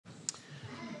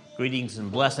Greetings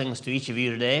and blessings to each of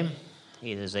you today.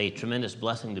 It is a tremendous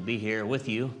blessing to be here with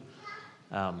you.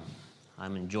 I'm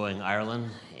enjoying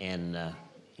Ireland and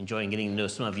enjoying getting to know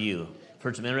some of you. I've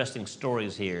heard some interesting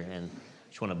stories here, and I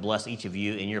just want to bless each of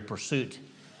you in your pursuit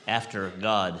after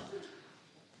God.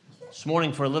 This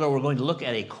morning, for a little, we're going to look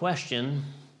at a question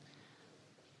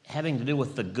having to do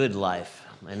with the good life.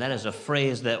 And that is a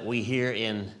phrase that we hear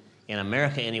in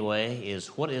America anyway, is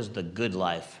what is the good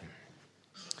life?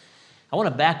 I want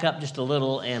to back up just a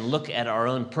little and look at our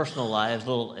own personal lives, a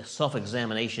little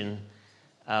self-examination.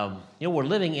 We're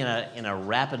living in a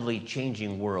rapidly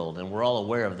changing world, and we're all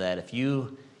aware of that. If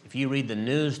you read the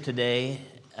news today,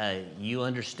 you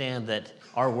understand that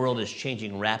our world is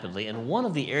changing rapidly, and one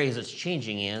of the areas it's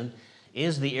changing in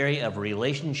is the area of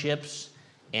relationships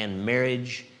and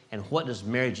marriage, and what does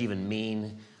marriage even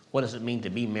mean? What does it mean to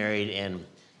be married,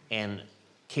 and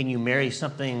can you marry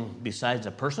something besides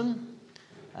a person?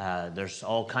 There's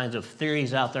all kinds of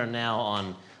theories out there now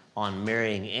on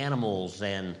marrying animals,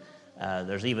 and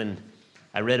there's even,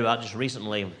 I read about just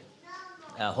recently,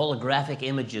 holographic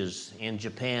images in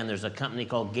Japan. There's a company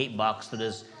called Gatebox that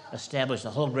has established a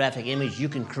holographic image you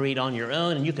can create on your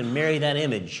own, and you can marry that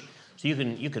image. So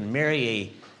you can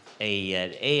marry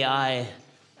an AI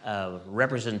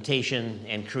representation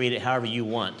and create it however you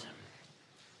want.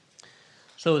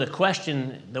 So the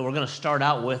question that we're going to start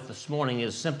out with this morning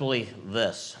is simply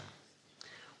this.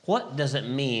 What does it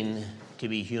mean to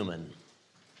be human?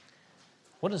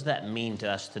 What does that mean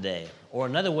to us today? Or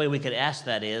another way we could ask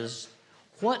that is,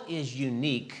 what is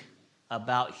unique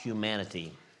about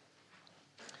humanity?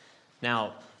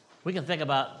 Now, we can think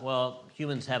about, well,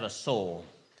 humans have a soul.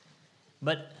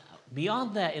 But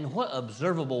beyond that, in what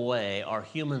observable way are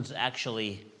humans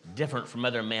actually different from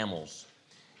other mammals?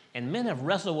 And men have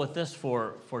wrestled with this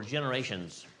for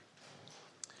generations.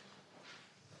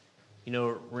 You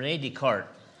know, René Descartes,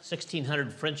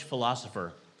 1600 French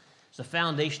philosopher, is a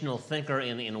foundational thinker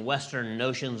in Western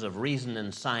notions of reason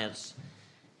and science.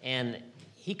 And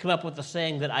he came up with the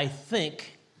saying that I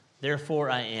think, therefore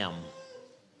I am.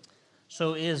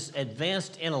 So is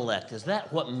advanced intellect, is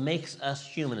that what makes us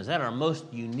human? Is that our most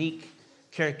unique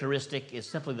characteristic, is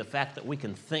simply the fact that we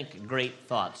can think great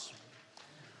thoughts?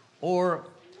 Or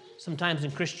sometimes in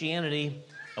Christianity,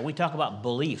 we talk about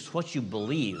beliefs, what you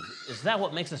believe. Is that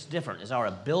what makes us different? Is our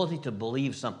ability to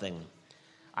believe something?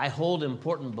 I hold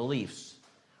important beliefs.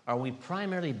 Are we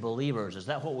primarily believers? Is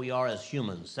that what we are as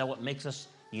humans? Is that what makes us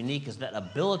unique? Is that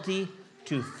ability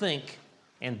to think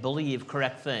and believe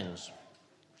correct things?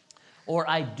 Or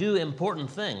I do important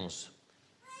things.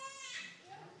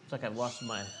 It's like I've lost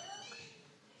my...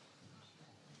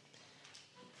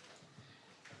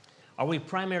 Are we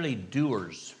primarily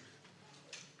doers?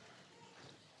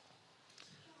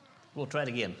 We'll try it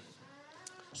again.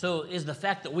 So is the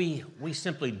fact that we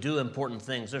simply do important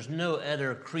things. There's no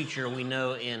other creature we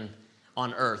know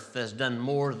on earth that's done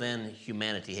more than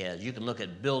humanity has. You can look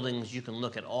at buildings, you can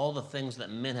look at all the things that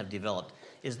men have developed.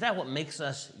 Is that what makes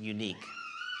us unique?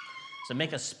 Does it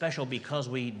make us special because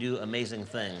we do amazing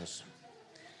things?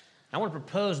 I want to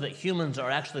propose that humans are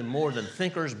actually more than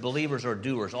thinkers, believers, or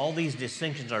doers. All these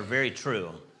distinctions are very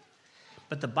true.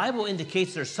 But the Bible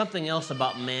indicates there's something else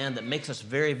about man that makes us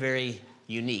very, very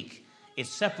unique. It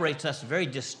separates us very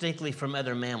distinctly from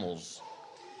other mammals.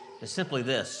 It's simply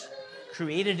this.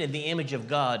 Created in the image of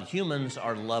God, humans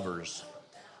are lovers.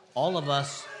 All of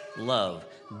us love.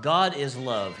 God is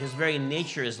love. His very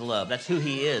nature is love. That's who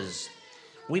he is.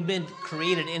 We've been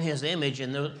created in his image,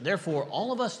 and therefore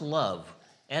all of us love.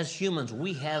 As humans,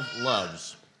 we have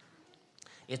loves.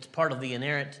 It's part of the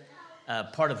inherent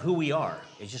part of who we are.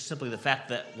 It's just simply the fact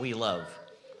that we love.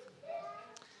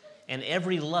 And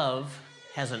every love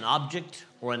has an object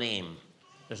or an aim.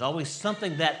 There's always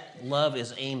something that love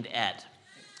is aimed at.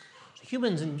 So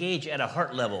humans engage at a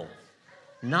heart level,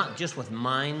 not just with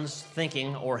minds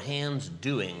thinking or hands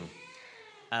doing.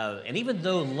 And even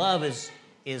though love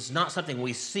is not something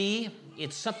we see,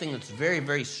 it's something that's very,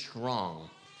 very strong.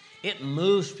 It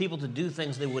moves people to do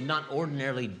things they would not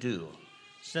ordinarily do,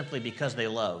 simply because they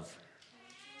love.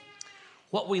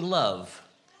 What we love,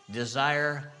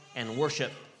 desire, and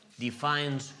worship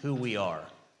defines who we are.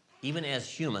 Even as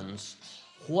humans,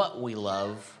 what we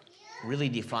love really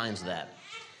defines that.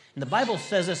 And the Bible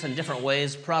says this in different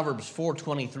ways. Proverbs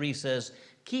 4:23 says,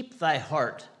 "Keep thy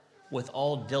heart with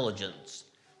all diligence,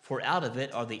 for out of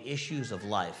it are the issues of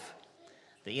life."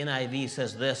 The NIV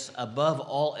says this, "Above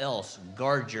all else,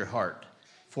 guard your heart,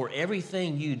 for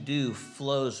everything you do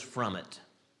flows from it."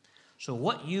 So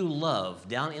what you love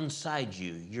down inside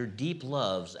you, your deep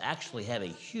loves, actually have a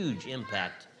huge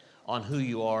impact on who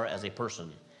you are as a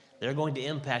person. They're going to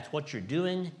impact what you're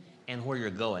doing and where you're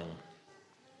going.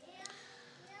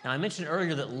 Now, I mentioned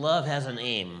earlier that love has an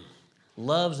aim.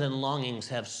 Loves and longings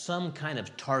have some kind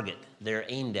of target they're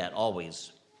aimed at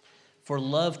always. For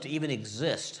love to even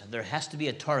exist, there has to be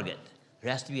a target.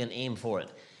 There has to be an aim for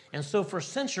it. And so for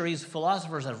centuries,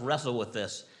 philosophers have wrestled with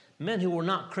this. Men who were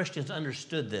not Christians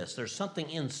understood this. There's something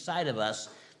inside of us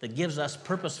that gives us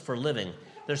purpose for living.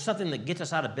 There's something that gets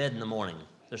us out of bed in the morning.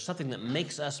 There's something that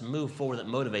makes us move forward, that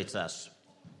motivates us.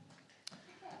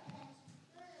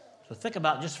 So think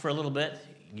about just for a little bit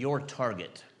your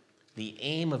target, the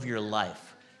aim of your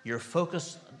life, your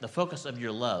focus, the focus of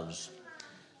your loves.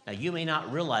 Now, you may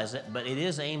not realize it, but it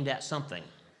is aimed at something.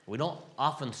 We don't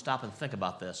often stop and think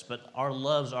about this, but our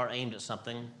loves are aimed at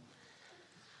something.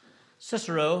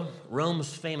 Cicero,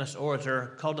 Rome's famous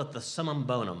orator, called it the summum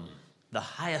bonum, the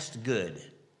highest good.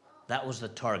 That was the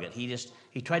target.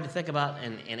 He tried to think about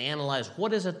and analyze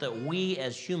what is it that we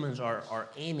as humans are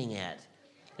aiming at.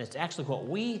 And it's actually what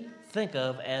we think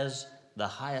of as the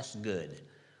highest good.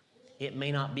 It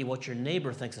may not be what your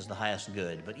neighbor thinks is the highest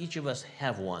good, but each of us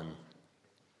have one.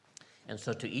 And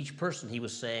so to each person, he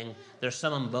was saying, their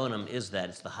summum bonum is that.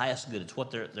 It's the highest good. It's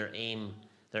what they're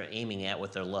aiming at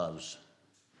with their loves.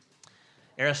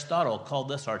 Aristotle called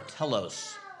this our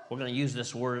telos. We're going to use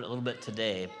this word a little bit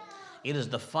today. It is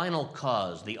the final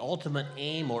cause, the ultimate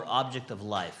aim or object of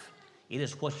life. It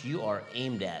is what you are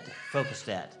aimed at, focused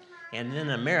at. And in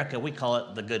America, we call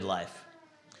it the good life.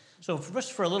 So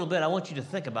just for a little bit, I want you to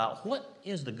think about, what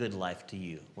is the good life to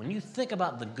you? When you think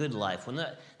about the good life, when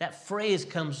that phrase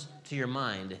comes to your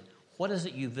mind, what is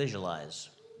it you visualize?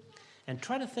 And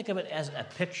try to think of it as a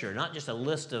picture, not just a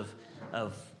list of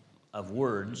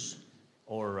words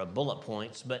or bullet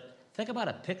points, but think about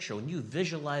a picture. When you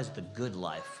visualize the good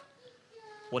life,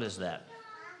 what is that?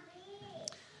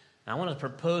 And I want to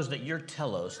propose that your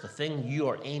telos, the thing you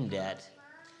are aimed at,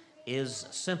 is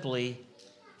simply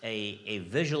a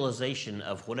visualization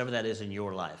of whatever that is in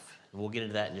your life. And we'll get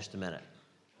into that in just a minute.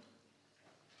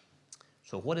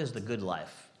 So what is the good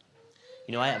life?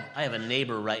 You know, I have a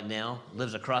neighbor right now,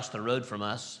 lives across the road from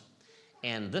us,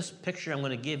 and this picture I'm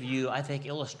going to give you, I think,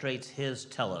 illustrates his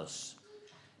telos.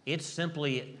 It's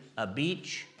simply a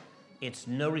beach. It's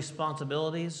no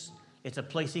responsibilities. It's a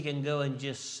place he can go and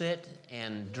just sit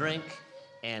and drink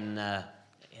and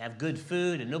have good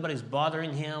food, and nobody's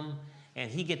bothering him. And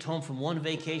he gets home from one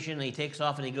vacation, and he takes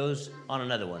off, and he goes on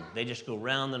another one. They just go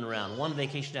round and round, one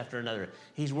vacation after another.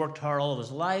 He's worked hard all of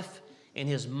his life. In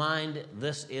his mind,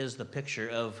 this is the picture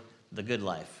of the good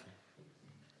life.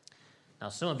 Now,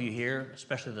 some of you here,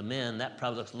 especially the men, that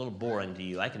probably looks a little boring to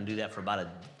you. I can do that for about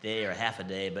a day or half a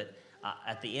day, but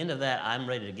at the end of that, I'm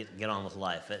ready to get on with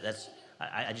life.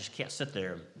 I just can't sit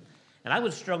there. And I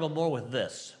would struggle more with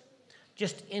this.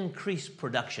 Just increase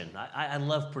production. I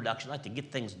love production. I like to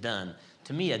get things done.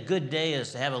 To me, a good day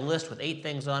is to have a list with 8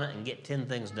 things on it and get 10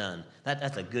 things done.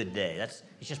 That's a good day. It's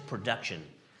just production.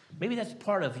 Maybe that's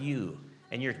part of you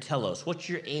and your telos, what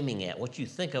you're aiming at, what you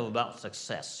think of about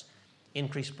success.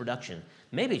 Increase production.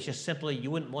 Maybe it's just simply, you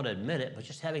wouldn't want to admit it, but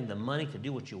just having the money to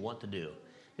do what you want to do.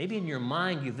 Maybe in your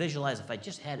mind you visualize, if I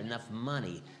just had enough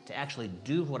money to actually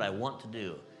do what I want to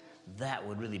do, that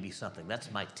would really be something.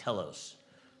 That's my telos.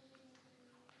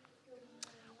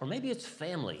 Or maybe it's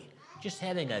family, just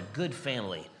having a good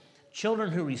family.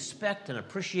 Children who respect and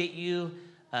appreciate you,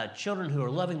 children who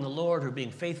are loving the Lord, who are being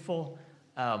faithful.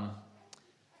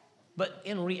 But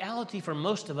in reality, for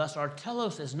most of us, our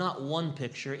telos is not one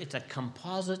picture. It's a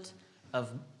composite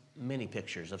of many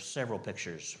pictures, of several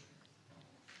pictures.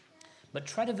 But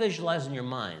try to visualize in your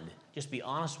mind. Just be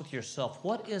honest with yourself.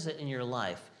 What is it in your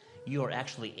life you are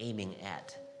actually aiming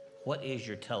at? What is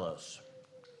your telos?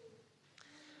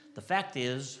 The fact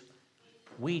is,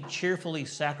 we cheerfully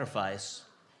sacrifice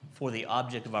for the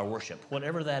object of our worship,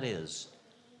 whatever that is.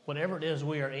 Whatever it is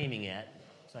we are aiming at.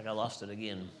 It's like I lost it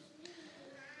again.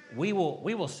 We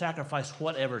will sacrifice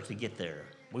whatever to get there.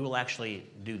 We will actually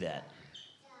do that.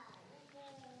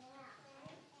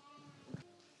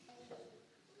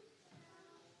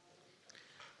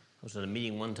 I was at a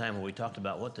meeting one time where we talked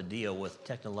about what to deal with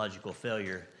technological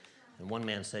failure, and one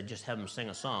man said, just have them sing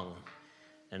a song.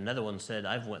 And another one said,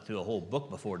 I've went through a whole book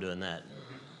before doing that.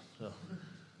 So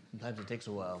sometimes it takes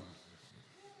a while.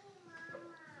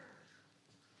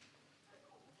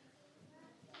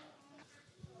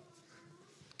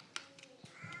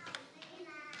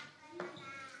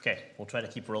 Okay, we'll try to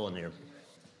keep rolling here.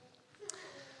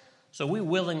 So we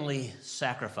willingly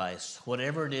sacrifice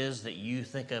whatever it is that you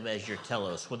think of as your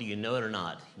telos, whether you know it or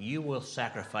not. You will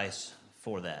sacrifice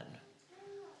for that.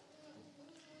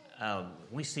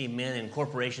 We see men in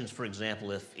corporations, for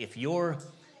example, if your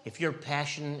If your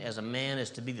passion as a man is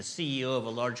to be the CEO of a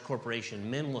large corporation,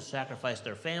 men will sacrifice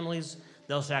their families.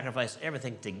 They'll sacrifice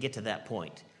everything to get to that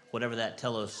point, whatever that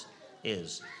telos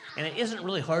is. And it isn't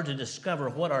really hard to discover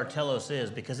what our telos is,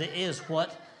 because it is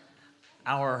what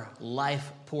our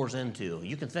life pours into.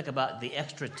 You can think about the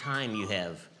extra time you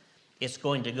have. It's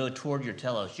going to go toward your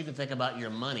telos. You can think about your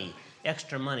money,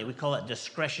 extra money. We call it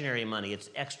discretionary money. It's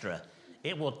extra.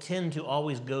 It will tend to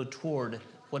always go toward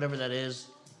whatever that is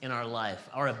in our life.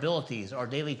 Our abilities, our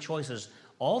daily choices,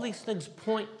 all these things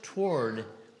point toward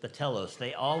the telos.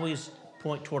 They always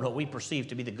point toward what we perceive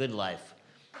to be the good life.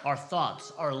 Our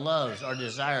thoughts, our loves, our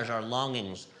desires, our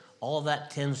longings, all of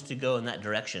that tends to go in that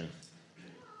direction.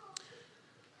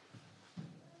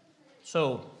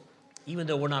 So, even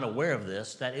though we're not aware of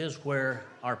this, that is where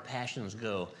our passions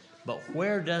go. But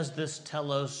where does this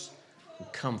telos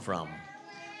come from?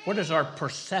 Where does our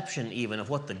perception even of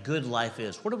what the good life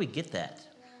is, where do we get that?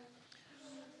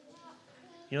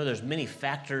 You know, there's many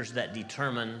factors that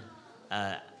determine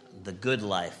the good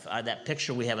life, that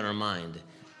picture we have in our mind.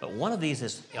 But one of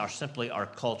these are simply our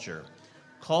culture.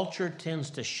 Culture tends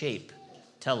to shape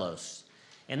telos.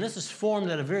 And this is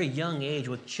formed at a very young age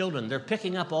with children. They're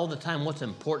picking up all the time what's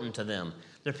important to them.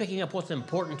 They're picking up what's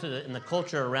important in the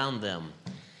culture around them.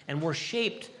 And we're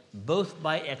shaped both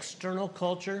by external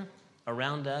culture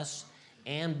around us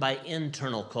and by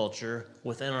internal culture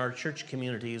within our church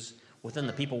communities, within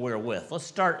the people we're with. Let's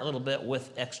start a little bit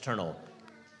with external.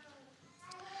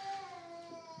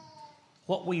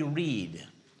 What we read,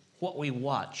 what we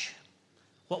watch,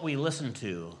 what we listen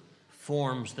to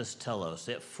forms this telos.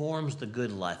 It forms the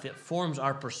good life. It forms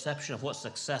our perception of what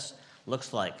success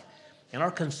looks like. And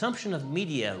our consumption of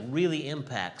media really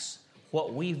impacts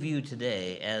what we view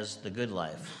today as the good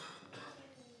life.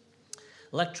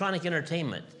 Electronic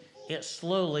entertainment, it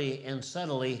slowly and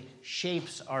subtly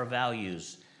shapes our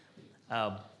values.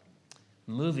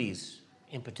 Movies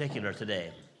in particular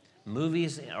today.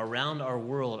 Movies around our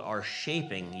world are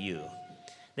shaping you.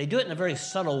 They do it in a very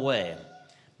subtle way,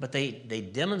 but they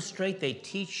demonstrate, they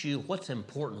teach you what's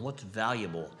important, what's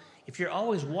valuable. If you're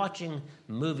always watching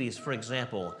movies, for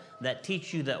example, that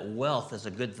teach you that wealth is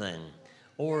a good thing,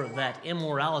 or that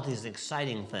immorality is an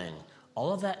exciting thing,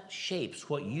 all of that shapes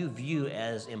what you view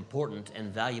as important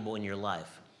and valuable in your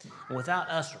life. And without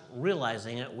us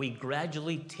realizing it, we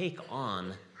gradually take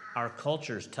on our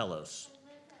culture's telos.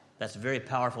 That's very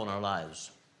powerful in our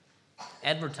lives.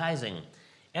 Advertising.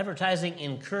 Advertising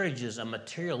encourages a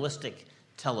materialistic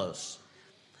telos.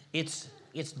 It's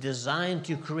designed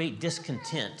to create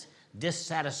discontent,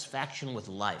 dissatisfaction with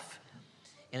life.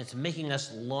 And it's making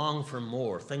us long for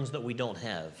more, things that we don't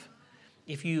have.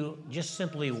 If you just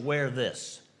simply wear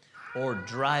this, or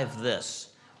drive this,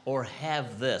 or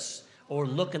have this, or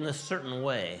look in this certain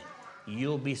way,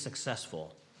 you'll be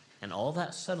successful. And all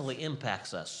that subtly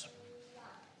impacts us.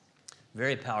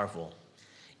 Very powerful.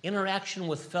 Interaction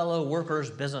with fellow workers,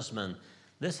 businessmen.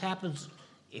 This happens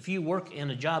if you work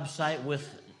in a job site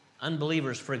with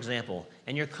unbelievers, for example,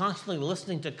 and you're constantly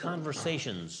listening to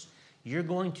conversations, you're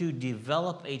going to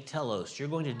develop a telos. You're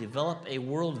going to develop a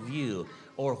worldview,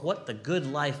 or what the good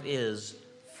life is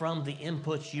from the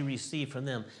inputs you receive from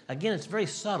them. Again, it's very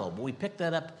subtle, but we pick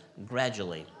that up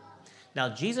gradually. Now,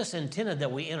 Jesus intended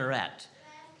that we interact.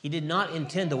 He did not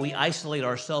intend that we isolate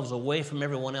ourselves away from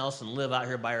everyone else and live out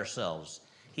here by ourselves.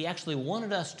 He actually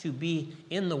wanted us to be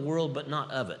in the world, but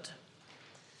not of it.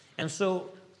 And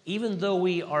so, even though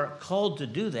we are called to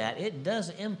do that, it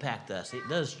does impact us. It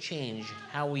does change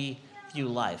how we view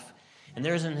life. And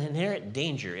there's an inherent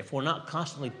danger. If we're not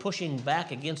constantly pushing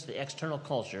back against the external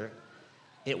culture,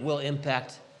 it will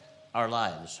impact our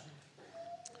lives.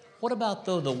 What about,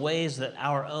 though, the ways that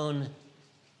our own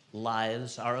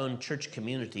lives, our own church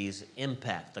communities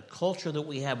impact the culture that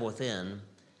we have within?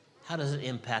 How does it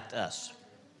impact us?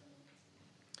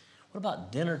 What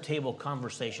about dinner table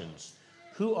conversations?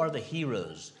 Who are the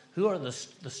heroes? Who are the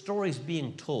stories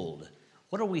being told?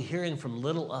 What are we hearing from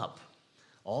little up?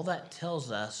 All that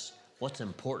tells us what's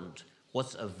important,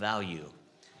 what's of value.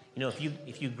 You know,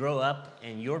 if you grow up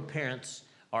and your parents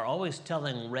are always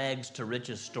telling rags to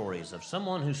riches stories of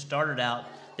someone who started out,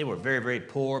 they were very, very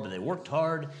poor, but they worked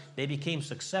hard, they became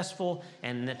successful,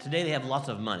 and today they have lots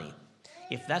of money.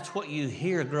 If that's what you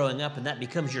hear growing up and that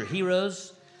becomes your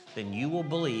heroes, then you will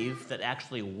believe that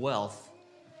actually wealth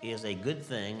is a good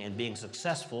thing and being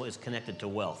successful is connected to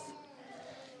wealth.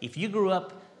 If you grew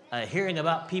up hearing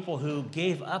about people who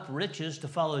gave up riches to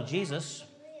follow Jesus,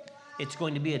 it's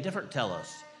going to be a different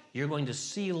telos. You're going to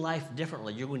see life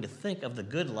differently. You're going to think of the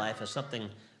good life as something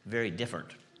very different.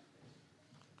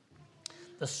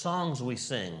 The songs we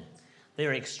sing, they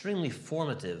are extremely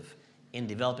formative in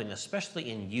developing,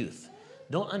 especially in youth.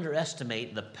 Don't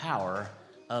underestimate the power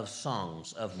of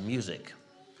songs, of music.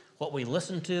 What we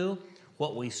listen to,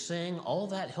 what we sing, all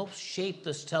that helps shape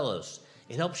this telos.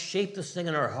 It helps shape this thing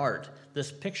in our heart,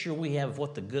 this picture we have of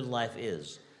what the good life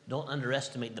is. Don't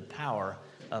underestimate the power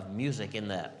of music in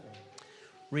that.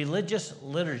 Religious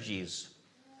liturgies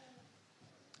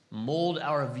mold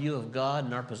our view of God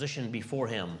and our position before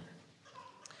Him.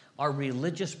 Our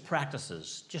religious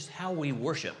practices, just how we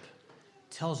worship,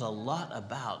 tells a lot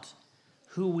about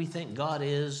who we think God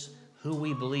is, who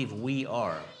we believe we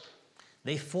are.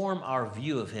 They form our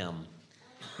view of Him.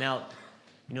 Now,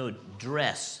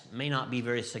 dress may not be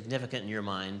very significant in your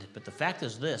mind, but the fact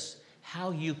is this: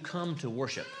 how you come to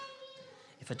worship.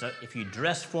 If you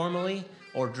dress formally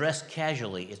or dress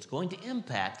casually, it's going to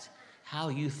impact how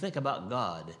you think about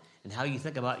God and how you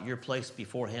think about your place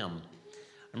before Him.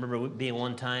 I remember being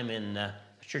one time in a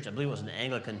church, I believe it was an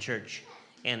Anglican church,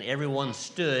 and everyone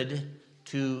stood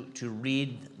to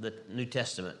read the New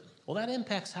Testament. Well, that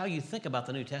impacts how you think about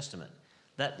the New Testament.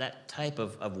 That type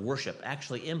of worship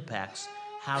actually impacts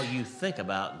how you think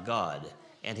about God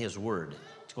and His Word.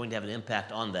 It's going to have an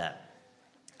impact on that.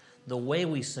 The way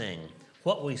we sing,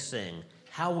 what we sing,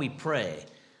 how we pray,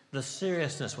 the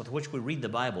seriousness with which we read the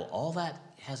Bible, all that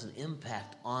has an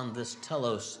impact on this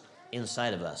telos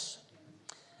inside of us.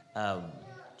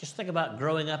 Just think about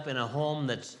growing up in a home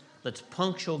that's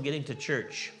punctual getting to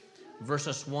church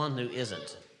versus one who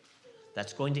isn't.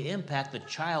 That's going to impact the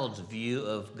child's view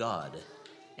of God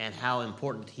and how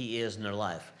important He is in their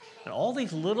life. And all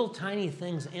these little tiny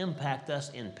things impact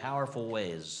us in powerful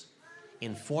ways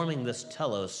in forming this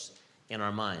telos in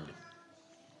our mind.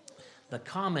 The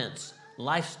comments,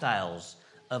 lifestyles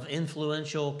of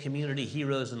influential community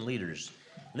heroes and leaders.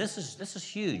 And this is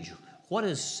huge. What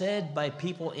is said by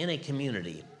people in a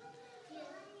community,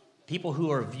 people who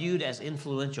are viewed as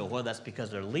influential, whether that's because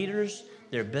they're leaders,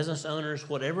 they're business owners,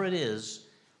 whatever it is,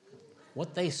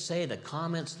 what they say, the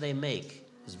comments they make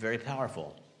is very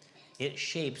powerful. It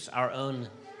shapes our own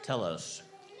telos.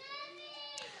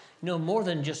 More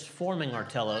than just forming our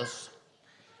telos,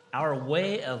 our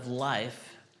way of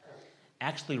life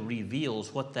actually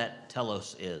reveals what that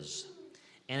telos is.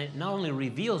 And it not only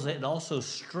reveals it, it also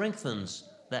strengthens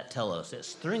that telos. It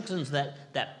strengthens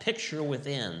that picture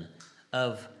within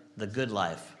of the good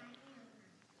life.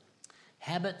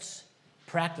 Habits,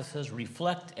 practices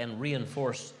reflect and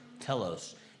reinforce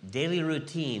telos. Daily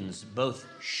routines both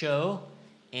show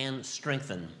and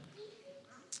strengthen.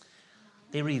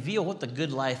 They reveal what the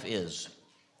good life is.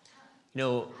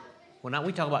 When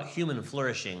we talk about human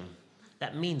flourishing,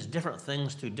 that means different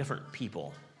things to different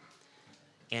people.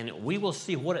 And we will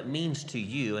see what it means to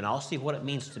you, and I'll see what it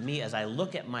means to me as I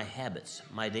look at my habits,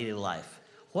 my daily life.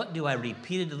 What do I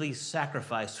repeatedly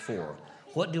sacrifice for?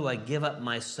 What do I give up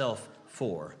myself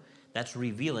for? That's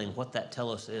revealing what that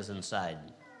telos is inside.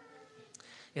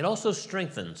 It also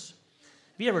strengthens.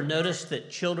 Have you ever noticed that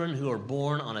children who are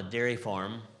born on a dairy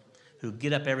farm, who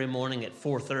get up every morning at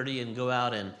 4:30 and go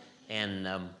out and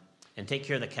take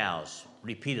care of the cows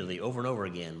repeatedly over and over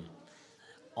again,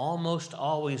 almost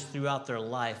always throughout their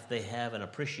life, they have an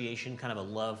appreciation, kind of a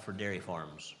love for dairy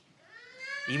farms.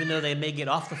 Even though they may get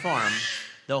off the farm,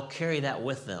 they'll carry that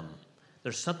with them.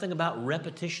 There's something about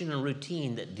repetition and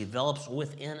routine that develops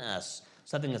within us,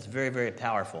 something that's very, very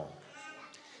powerful.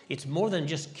 It's more than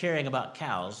just caring about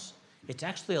cows. It's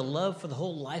actually a love for the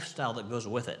whole lifestyle that goes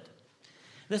with it.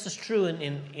 This is true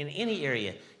in any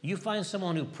area. You find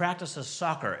someone who practices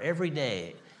soccer every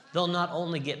day, they'll not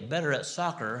only get better at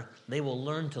soccer, they will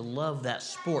learn to love that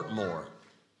sport more.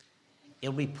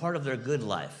 It'll be part of their good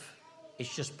life.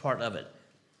 It's just part of it.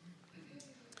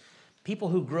 People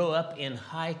who grow up in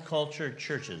high culture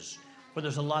churches where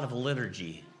there's a lot of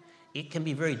liturgy, it can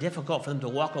be very difficult for them to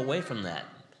walk away from that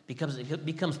because it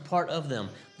becomes part of them.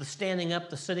 The standing up,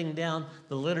 the sitting down,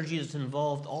 the liturgy that's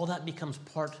involved, all that becomes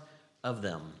part of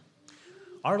them.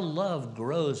 Our love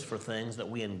grows for things that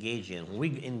we engage in. When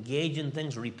we engage in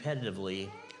things repetitively,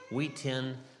 we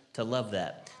tend to love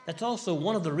that. That's also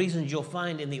one of the reasons you'll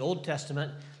find in the Old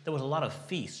Testament there was a lot of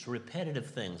feasts, repetitive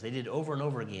things they did over and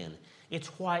over again.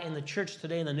 It's why in the church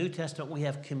today in the New Testament we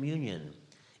have communion.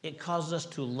 It causes us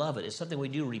to love it. It's something we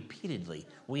do repeatedly.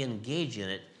 We engage in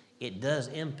it. It does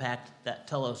impact that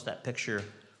telos, that picture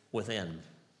within.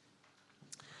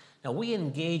 Now, we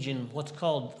engage in what's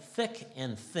called thick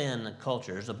and thin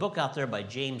culture. There's a book out there by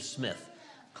James Smith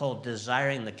called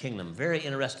Desiring the Kingdom. Very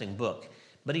interesting book.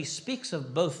 But he speaks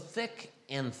of both thick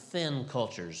and thin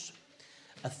cultures.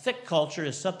 A thick culture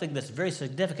is something that's very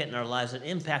significant in our lives that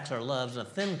impacts our lives, and a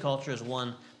thin culture is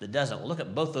one that doesn't. We'll look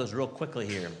at both those real quickly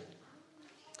here.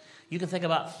 You can think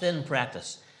about thin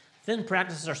practice. Thin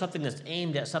practices are something that's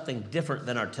aimed at something different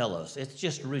than our telos. It's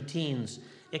just routines.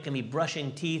 It can be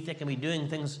brushing teeth. It can be doing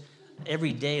things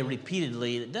every day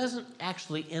repeatedly. It doesn't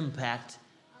actually impact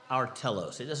our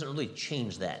telos. It doesn't really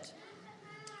change that.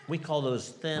 We call those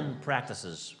thin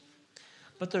practices.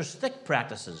 But there's thick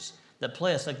practices that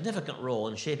play a significant role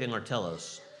in shaping our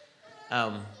telos.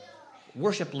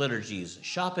 Worship liturgies,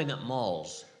 shopping at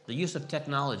malls, the use of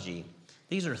technology.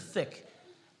 These are thick.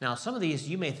 Now, some of these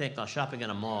you may think, shopping at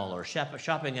a mall or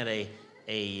shopping at a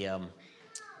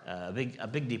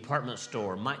big department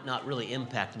store might not really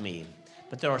impact me.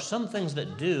 But there are some things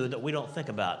that do that we don't think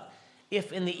about.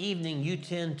 If in the evening you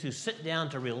tend to sit down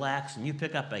to relax and you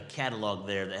pick up a catalog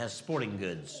there that has sporting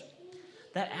goods,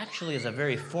 that actually is a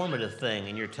very formative thing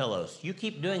in your telos. You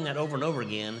keep doing that over and over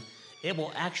again, it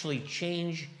will actually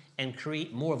change and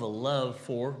create more of a love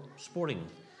for sporting.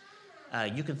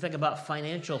 You can think about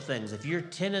financial things. If your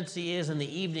tendency is in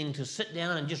the evening to sit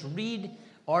down and just read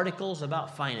articles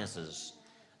about finances,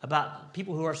 about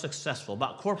people who are successful,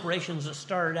 about corporations that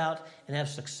started out and have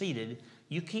succeeded,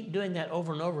 you keep doing that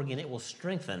over and over again, it will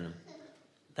strengthen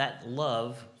that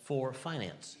love for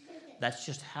finance. That's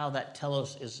just how that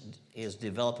telos is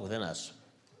developed within us.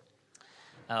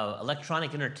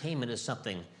 Electronic entertainment is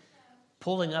something.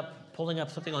 Pulling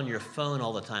up something on your phone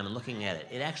all the time and looking at it,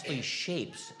 it actually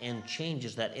shapes and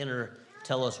changes that inner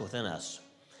telos within us.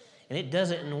 And it does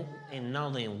it in not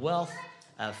only in wealth,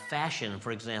 fashion,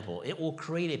 for example. It will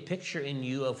create a picture in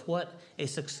you of what a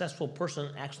successful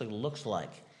person actually looks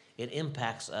like. It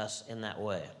impacts us in that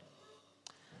way.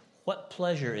 What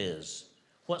pleasure is,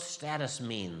 what status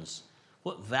means,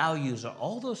 what values are,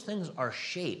 all those things are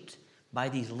shaped by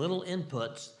these little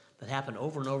inputs that happen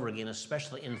over and over again,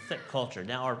 especially in thick culture.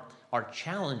 Now, our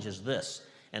challenge is this,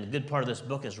 and a good part of this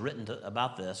book is written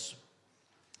about this.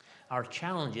 Our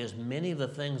challenge is many of the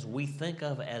things we think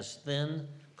of as thin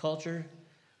culture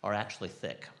are actually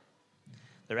thick.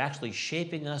 They're actually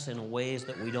shaping us in ways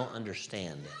that we don't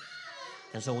understand.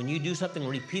 And so when you do something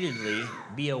repeatedly,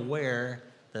 be aware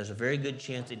there's a very good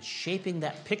chance it's shaping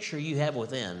that picture you have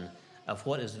within of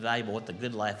what is valuable, what the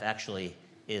good life actually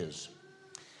is.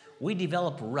 We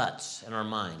develop ruts in our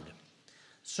mind.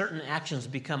 Certain actions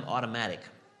become automatic.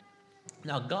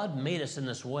 Now, God made us in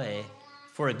this way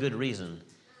for a good reason,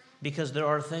 because there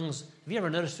are things. Have you ever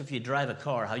noticed if you drive a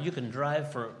car, how you can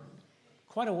drive for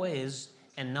quite a ways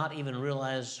and not even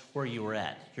realize where you were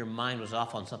at? Your mind was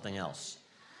off on something else.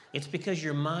 It's because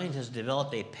your mind has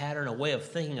developed a pattern, a way of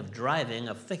thinking of driving,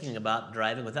 of thinking about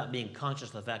driving without being conscious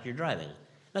of the fact you're driving.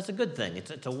 That's a good thing.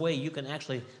 It's a way you can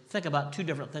actually think about two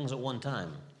different things at one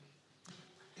time.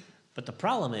 But the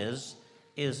problem is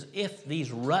if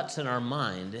these ruts in our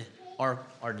mind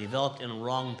are developed in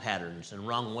wrong patterns and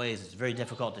wrong ways, it's very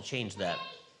difficult to change that.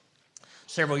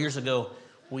 Several years ago,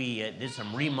 we did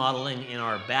some remodeling in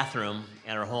our bathroom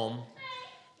at our home,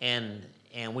 and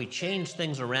we changed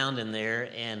things around in there,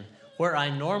 and where I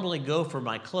normally go for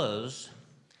my clothes,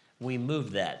 we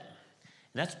moved that.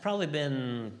 And that's probably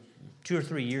been 2 or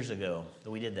 3 years ago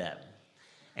that we did that.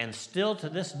 And still to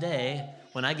this day,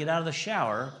 when I get out of the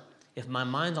shower, if my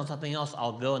mind's on something else,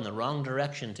 I'll go in the wrong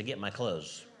direction to get my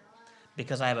clothes,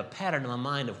 because I have a pattern in my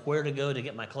mind of where to go to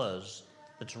get my clothes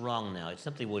that's wrong now. It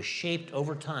simply was shaped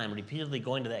over time, repeatedly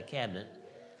going to that cabinet,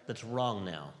 that's wrong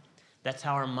now. That's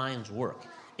how our minds work.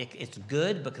 It's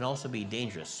good, but can also be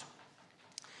dangerous.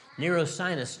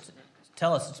 Neuroscientists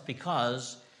tell us it's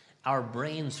because our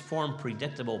brains form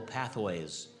predictable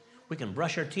pathways. We can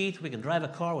brush our teeth, we can drive a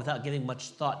car without giving much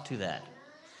thought to that.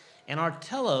 And our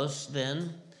telos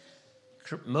then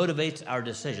motivates our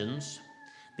decisions.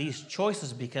 These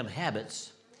choices become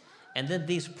habits, and then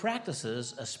these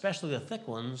practices, especially the thick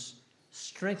ones,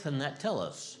 strengthen that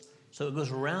telos. So it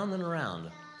goes around and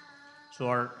around.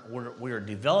 So we're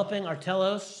developing our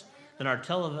telos, then our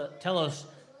telos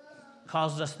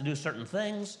causes us to do certain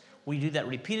things. We do that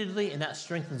repeatedly, and that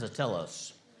strengthens the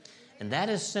telos. And that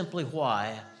is simply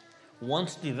why,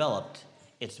 once developed,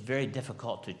 it's very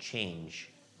difficult to change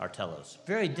our telos.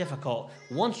 Very difficult.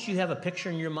 Once you have a picture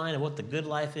in your mind of what the good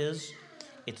life is,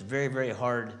 it's very, very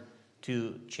hard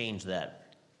to change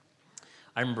that.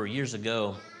 I remember years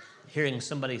ago hearing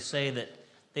somebody say that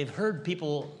they've heard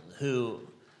people who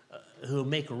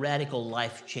make radical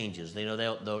life changes. They know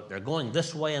they're going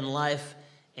this way in life,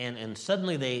 and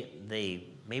suddenly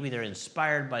maybe they're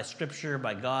inspired by Scripture,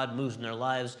 by God, moves in their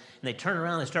lives, and they turn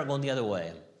around and they start going the other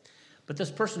way. But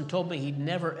this person told me he'd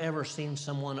never, ever seen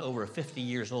someone over 50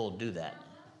 years old do that.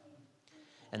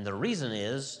 And the reason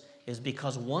is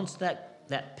because once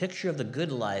that picture of the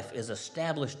good life is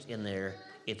established in there,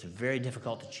 it's very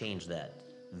difficult to change that.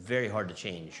 Very hard to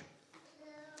change.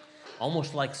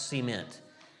 Almost like cement.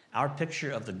 our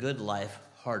picture of the good life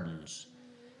hardens,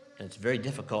 and it's very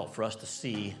difficult for us to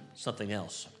see something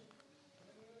else.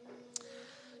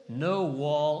 No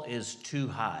wall is too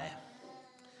high.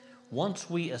 Once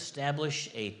we establish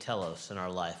a telos in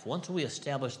our life, once we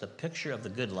establish the picture of the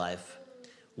good life,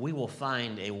 we will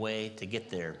find a way to get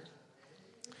there.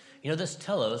 You know, this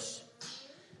telos,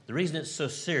 the reason it's so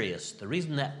serious, the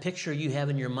reason that picture you have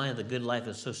in your mind of the good life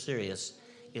is so serious,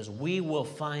 is we will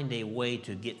find a way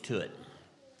to get to it.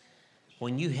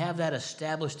 When you have that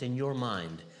established in your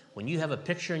mind, when you have a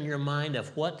picture in your mind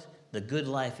of what the good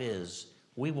life is,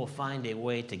 we will find a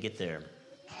way to get there.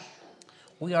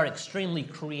 We are extremely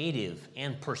creative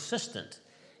and persistent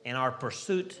in our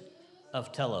pursuit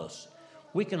of telos.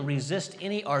 We can resist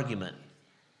any argument.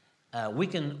 We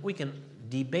can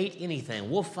debate anything.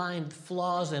 We'll find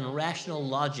flaws in rational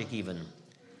logic even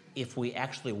if we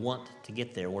actually want to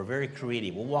get there. We're very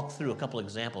creative. We'll walk through a couple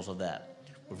examples of that.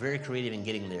 We're very creative in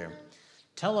getting there.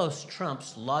 Telos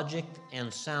trumps logic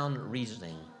and sound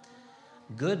reasoning.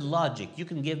 Good logic, you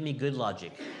can give me good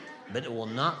logic, but it will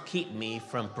not keep me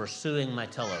from pursuing my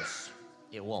telos.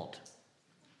 It won't.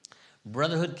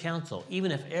 Brotherhood counsel, even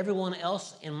if everyone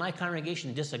else in my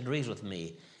congregation disagrees with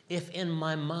me, if in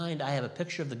my mind I have a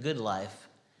picture of the good life,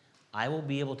 I will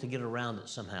be able to get around it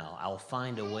somehow. I will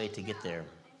find a way to get there.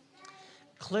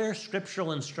 Clear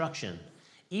scriptural instruction,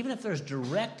 even if there's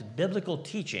direct biblical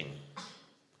teaching,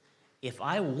 if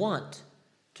I want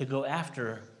to go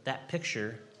after that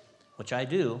picture, which I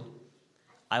do,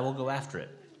 I will go after it.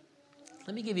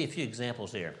 Let me give you a few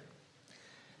examples here.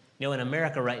 You know, in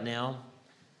America right now,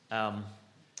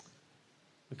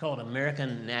 we call it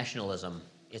American nationalism.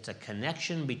 It's a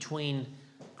connection between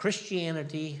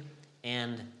Christianity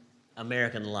and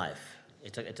American life.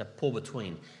 It's a pull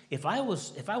between. If I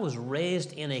was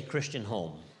raised in a Christian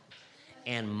home,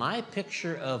 and my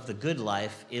picture of the good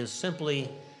life is simply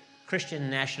Christian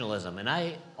nationalism,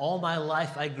 and all my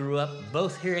life I grew up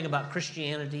both hearing about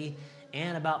Christianity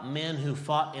and about men who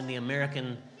fought in the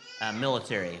American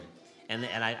military, and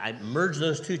I merge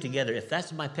those two together. If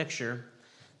that's my picture,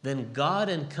 then God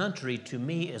and country to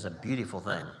me is a beautiful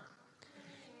thing.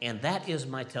 And that is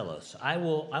my telos. I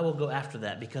will go after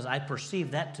that because I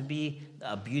perceive that to be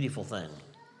a beautiful thing.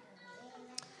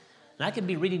 And I could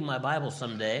be reading my Bible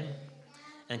someday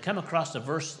and come across a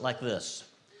verse like this.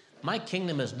 My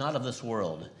kingdom is not of this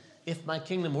world. If my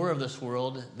kingdom were of this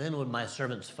world, then would my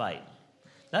servants fight.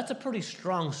 That's a pretty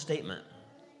strong statement.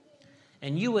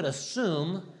 And you would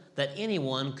assume that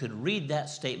anyone could read that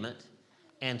statement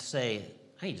and say,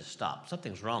 I need to stop.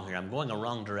 Something's wrong here. I'm going a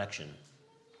wrong direction.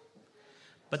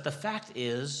 But the fact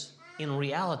is, in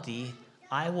reality,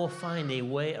 I will find a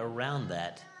way around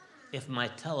that if my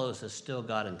telos is still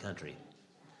God and country.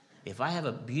 If I have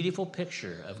a beautiful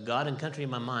picture of God and country in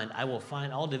my mind,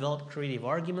 I'll develop creative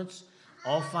arguments.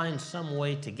 I'll find some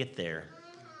way to get there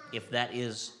if that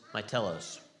is my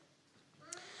telos.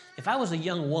 If I was a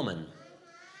young woman,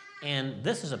 and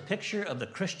this is a picture of the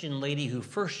Christian lady who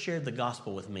first shared the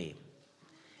gospel with me,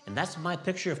 and that's my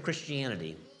picture of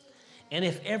Christianity, and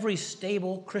if every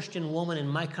stable Christian woman in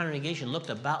my congregation looked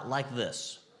about like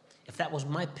this, if that was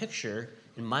my picture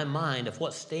in my mind of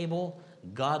what stable,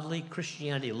 godly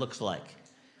Christianity looks like,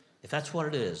 if that's what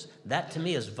it is, that to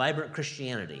me is vibrant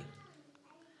Christianity,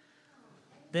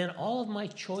 then all of my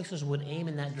choices would aim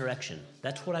in that direction.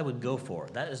 That's what I would go for.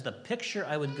 That is the picture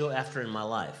I would go after in my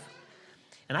life.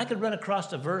 And I could run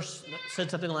across a verse that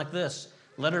said something like this,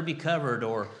 let her be covered,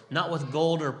 or not with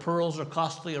gold or pearls or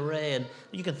costly array. And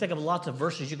you can think of lots of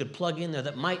verses you could plug in there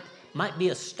that might be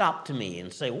a stop to me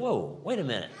and say, whoa, wait a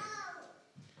minute.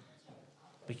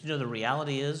 But you know, the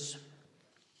reality is,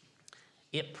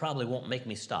 it probably won't make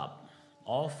me stop.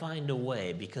 I'll find a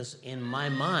way, because in my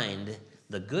mind,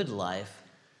 the good life,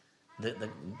 the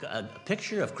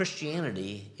picture of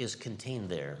Christianity is contained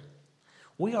there.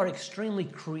 We are extremely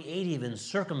creative in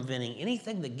circumventing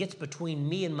anything that gets between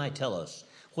me and my telos.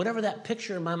 Whatever that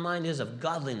picture in my mind is of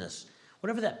godliness,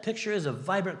 whatever that picture is of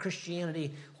vibrant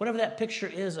Christianity, whatever that picture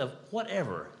is of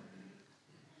whatever,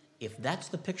 if that's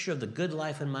the picture of the good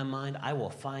life in my mind, I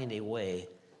will find a way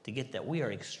to get that. We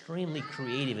are extremely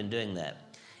creative in doing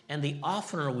that. And the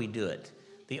oftener we do it,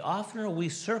 the oftener we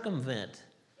circumvent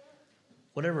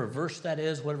whatever verse that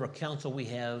is, whatever counsel we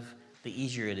have, the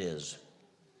easier it is.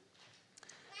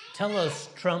 Telos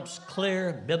trumps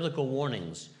clear biblical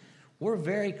warnings. We're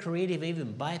very creative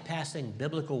even bypassing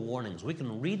biblical warnings. We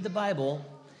can read the Bible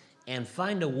and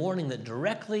find a warning that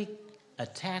directly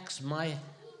attacks my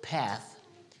path,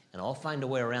 and I'll find a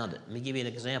way around it. Let me give you an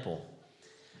example.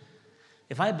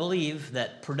 If I believe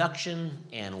that production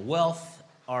and wealth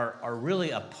are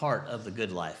really a part of the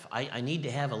good life. I need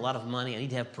to have a lot of money. I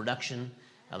need to have production.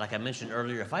 Like I mentioned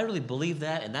earlier, if I really believe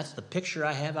that and that's the picture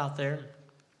I have out there,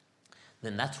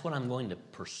 then that's what I'm going to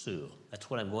pursue. That's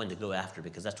what I'm going to go after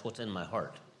because that's what's in my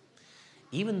heart.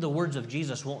 Even the words of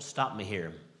Jesus won't stop me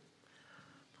here.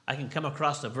 I can come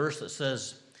across a verse that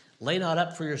says, "Lay not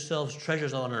up for yourselves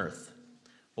treasures on earth,"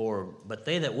 or, "But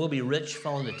they that will be rich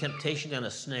fall into temptation and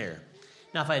a snare."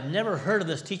 Now, if I had never heard of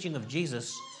this teaching of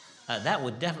Jesus, that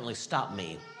would definitely stop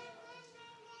me.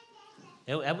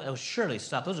 It would surely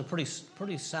stop. Those are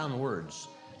pretty sound words.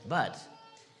 But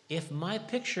if my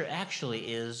picture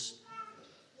actually is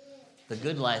the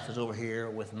good life is over here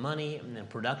with money and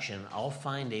production, I'll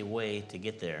find a way to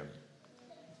get there.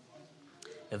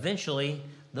 Eventually,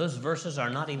 those verses are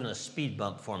not even a speed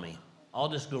bump for me. I'll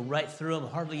just go right through them,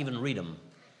 hardly even read them,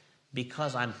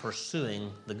 because I'm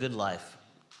pursuing the good life.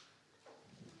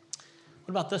 What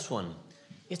about this one?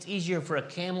 It's easier for a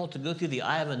camel to go through the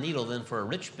eye of a needle than for a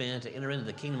rich man to enter into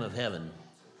the kingdom of heaven.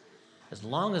 As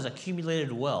long as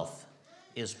accumulated wealth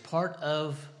is part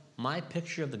of my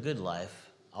picture of the good life,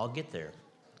 I'll get there.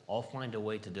 I'll find a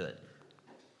way to do it.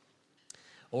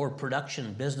 Or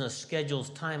production, business, schedules,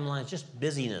 timelines, just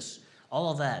busyness,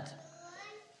 all of that.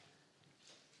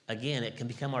 Again, it can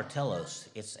become our telos.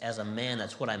 It's as a man,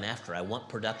 that's what I'm after. I want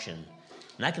production.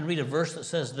 And I can read a verse that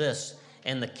says this,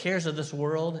 "And the cares of this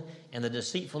world and the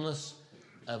deceitfulness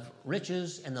of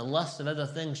riches and the lust of other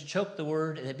things choke the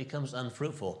word and it becomes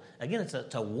unfruitful." Again, it's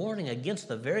a warning against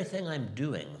the very thing I'm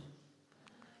doing.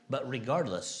 But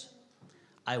regardless,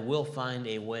 I will find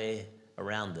a way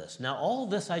around this. Now, all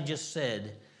this I just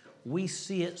said, we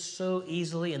see it so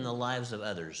easily in the lives of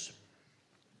others.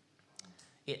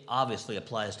 It obviously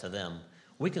applies to them.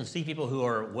 We can see people who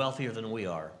are wealthier than we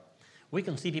are. We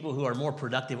can see people who are more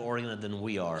productive-oriented than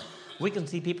we are. We can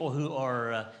see people who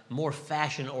are more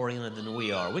fashion-oriented than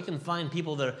we are. We can find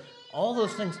people that are, all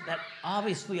those things, that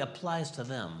obviously applies to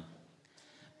them.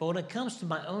 But when it comes to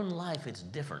my own life, it's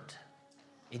different.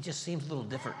 It just seems a little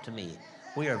different to me.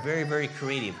 We are very, very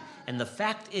creative. And the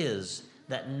fact is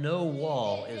that no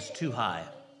wall is too high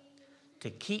to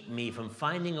keep me from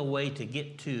finding a way to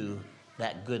get to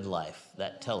that good life,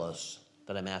 that telos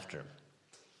that I'm after.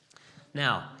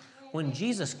 Now, when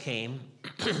Jesus came,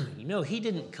 he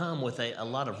didn't come with a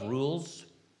lot of rules.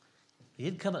 He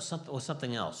did come with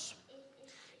something else.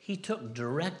 He took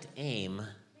direct aim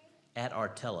at our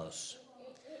telos.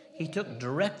 He took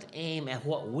direct aim at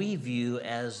what we view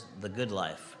as the good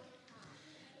life.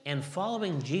 And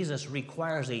following Jesus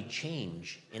requires a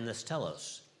change in this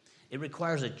telos. It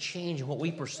requires a change in what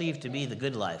we perceive to be the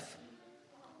good life.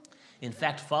 In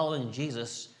fact, following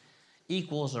Jesus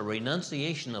equals a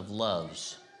renunciation of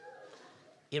loves.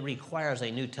 It requires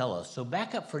a new telos. So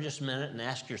back up for just a minute and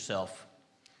ask yourself,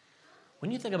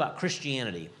 when you think about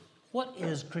Christianity, what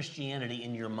is Christianity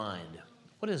in your mind?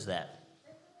 What is that?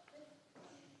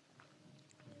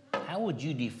 How would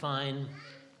you define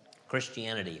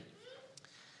Christianity?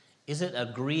 Is it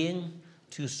agreeing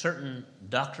to certain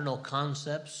doctrinal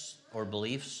concepts or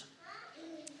beliefs?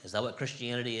 Is that what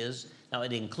Christianity is? Now,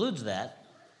 it includes that.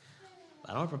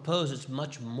 I don't propose it's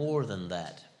much more than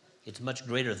that. It's much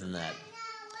greater than that.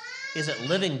 Is it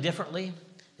living differently?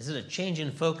 Is it a change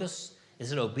in focus?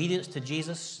 Is it obedience to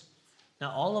Jesus?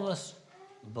 Now, all of us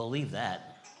believe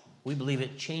that. We believe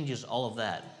it changes all of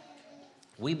that.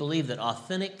 We believe that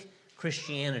authentic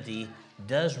Christianity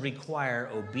does require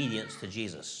obedience to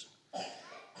Jesus.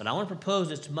 But I want to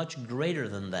propose it's much greater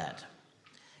than that.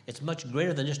 It's much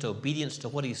greater than just obedience to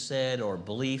what he said or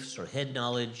beliefs or head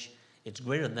knowledge. It's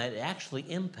greater than that. It actually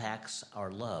impacts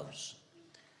our loves.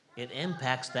 It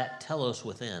impacts that telos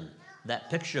within, that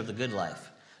picture of the good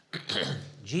life.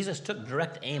 Jesus took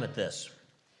direct aim at this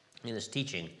in his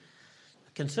teaching.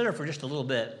 Consider for just a little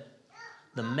bit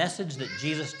the message that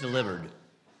Jesus delivered.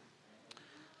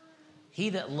 He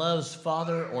that loves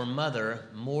father or mother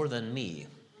more than me,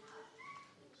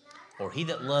 or he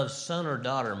that loves son or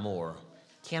daughter more,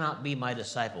 cannot be my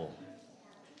disciple.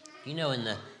 In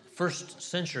the first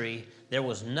century, there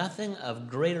was nothing of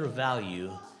greater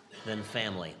value than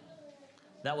family.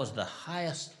 That was the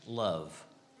highest love.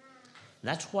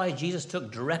 That's why Jesus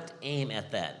took direct aim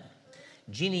at that.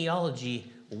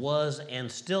 Genealogy was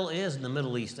and still is in the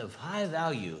Middle East of high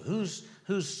value. Whose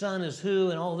son is who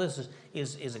and all this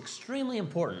is extremely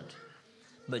important.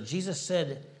 But Jesus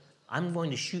said, I'm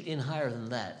going to shoot in higher than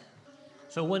that.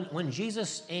 So when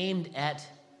Jesus aimed at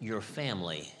your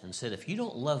family and said, if you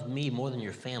don't love me more than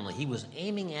your family, he was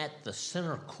aiming at the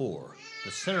center core,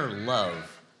 the center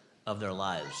love of their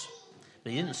lives.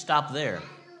 But he didn't stop there.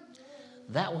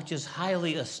 That which is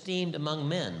highly esteemed among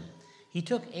men, He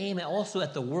took aim also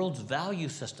at the world's value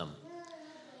system.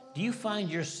 Do you find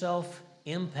yourself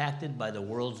impacted by the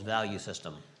world's value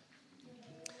system?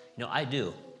 You know, I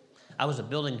do. I was a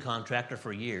building contractor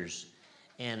for years.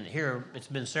 And here, it's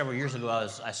been several years ago,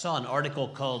 I saw an article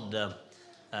called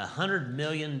 $100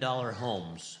 Million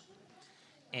Homes.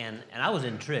 And I was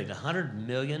intrigued, $100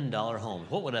 million home.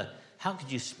 How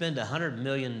could you spend $100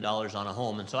 million on a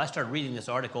home? And so I started reading this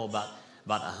article about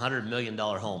 $100 million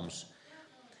homes.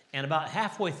 And about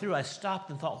halfway through, I stopped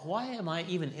and thought, why am I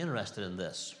even interested in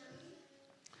this?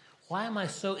 Why am I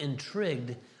so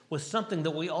intrigued with something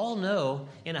that we all know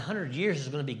in 100 years is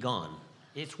going to be gone?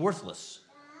 It's worthless.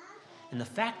 And the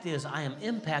fact is, I am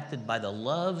impacted by the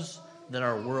loves that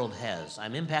our world has.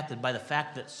 I'm impacted by the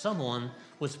fact that someone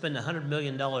would spend $100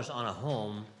 million on a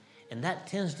home, and that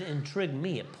tends to intrigue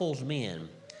me. It pulls me in.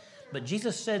 But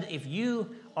Jesus said, if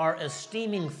you are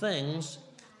esteeming things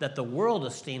that the world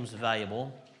esteems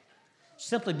valuable,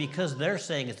 simply because they're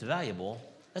saying it's valuable,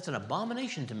 that's an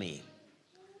abomination to me.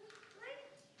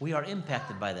 We are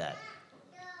impacted by that.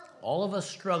 All of us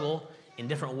struggle in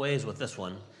different ways with this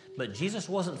one, but Jesus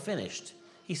wasn't finished.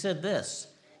 He said this,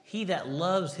 he that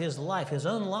loves his life, his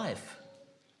own life,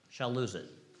 shall lose it.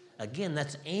 Again,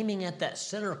 that's aiming at that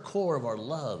center core of our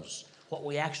loves, what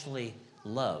we actually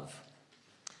love.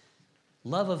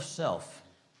 Love of self,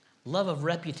 love of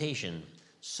reputation,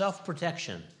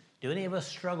 self-protection. Do any of us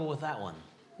struggle with that one?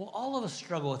 Well, all of us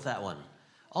struggle with that one.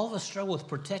 All of us struggle with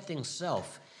protecting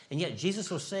self. And yet Jesus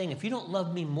was saying, if you don't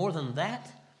love me more than that,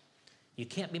 you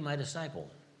can't be my disciple.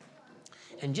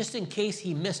 And just in case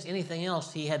he missed anything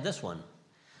else, he had this one.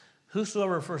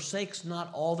 Whosoever forsakes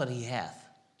not all that he hath.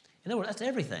 In other words, that's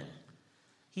everything.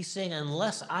 He's saying,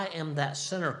 unless I am that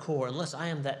center core, unless I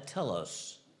am that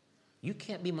telos, you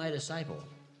can't be my disciple.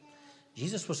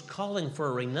 Jesus was calling for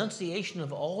a renunciation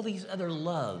of all these other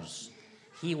loves.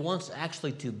 He wants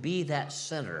actually to be that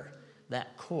center,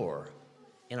 that core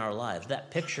in our lives,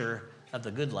 that picture of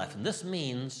the good life. And this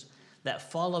means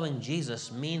that following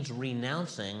Jesus means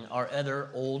renouncing our other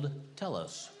old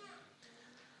telos.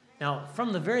 Now,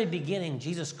 from the very beginning,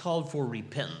 Jesus called for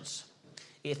repentance.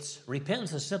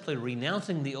 Repentance is simply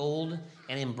renouncing the old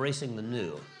and embracing the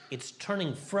new. It's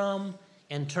turning from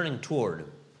and turning toward.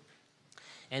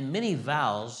 And many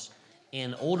vows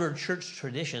in older church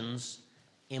traditions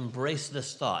embrace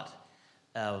this thought.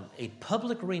 A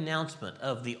public renouncement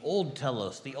of the old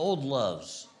telos, the old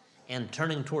loves, and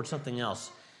turning toward something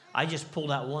else. I just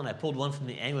pulled out one. I pulled one from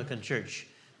the Anglican Church.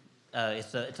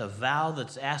 It's a vow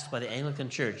that's asked by the Anglican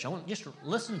Church. I want just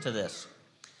listen to this.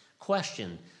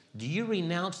 Question, do you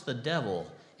renounce the devil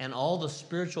and all the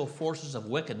spiritual forces of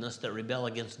wickedness that rebel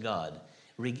against God?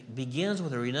 Begins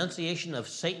with a renunciation of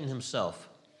Satan himself.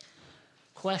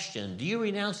 Question, do you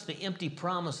renounce the empty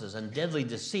promises and deadly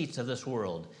deceits of this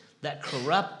world that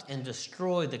corrupt and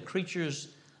destroy the creatures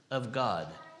of God?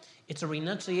 It's a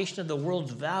renunciation of the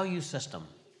world's value system,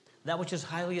 that which is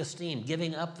highly esteemed,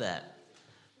 giving up that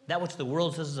which the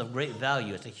world says is of great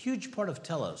value. It's a huge part of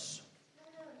telos.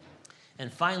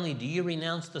 And finally, do you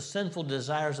renounce the sinful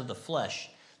desires of the flesh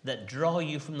that draw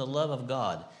you from the love of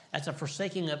God? That's a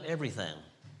forsaking of everything.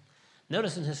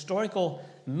 Notice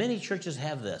many churches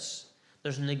have this.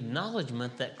 There's an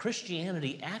acknowledgement that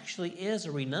Christianity actually is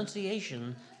a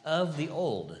renunciation of the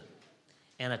old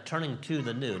and a turning to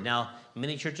the new. Now,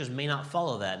 many churches may not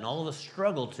follow that, and all of us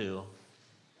struggle to,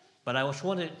 but I just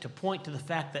wanted to point to the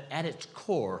fact that at its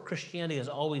core, Christianity has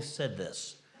always said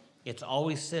this. It's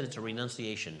always said it's a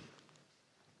renunciation.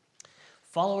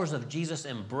 Followers of Jesus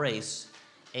embrace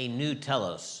a new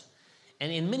telos.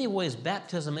 And in many ways,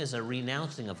 baptism is a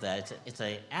renouncing of that. It's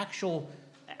an actual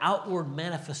outward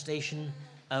manifestation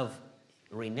of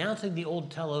renouncing the old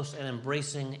telos and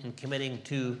embracing and committing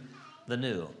to the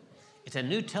new. It's a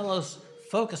new telos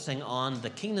focusing on the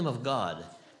kingdom of God,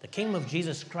 the kingdom of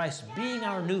Jesus Christ being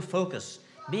our new focus,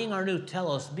 being our new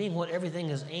telos, being what everything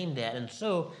is aimed at. And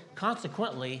so,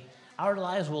 consequently, our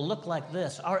lives will look like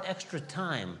this. Our extra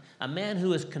time, a man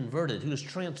who is converted, who is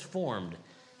transformed,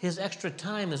 his extra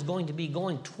time is going to be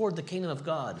going toward the kingdom of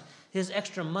God. His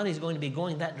extra money is going to be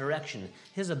going that direction.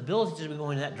 His ability to be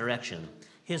going that direction.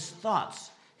 His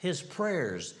thoughts, his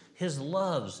prayers, his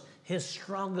loves, his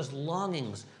strongest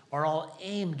longings are all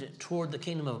aimed toward the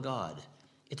kingdom of God.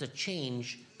 It's a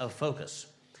change of focus.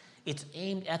 It's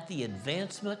aimed at the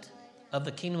advancement of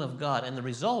the kingdom of God. And the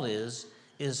result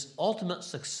is ultimate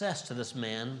success to this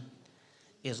man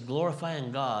is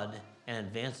glorifying God and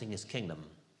advancing his kingdom.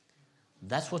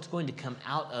 That's what's going to come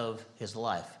out of his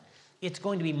life. It's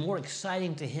going to be more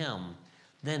exciting to him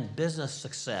than business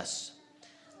success,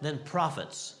 than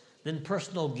profits, than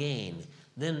personal gain,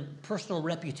 than personal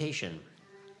reputation.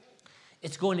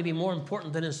 It's going to be more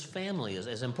important than his family,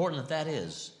 as important as that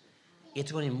is.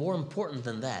 It's going to be more important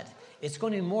than that. It's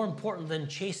going to be more important than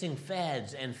chasing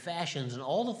fads and fashions and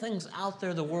all the things out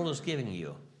there the world is giving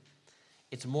you.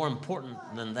 It's more important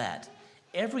than that.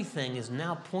 Everything is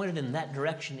now pointed in that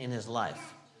direction in his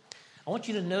life. I want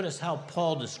you to notice how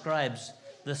Paul describes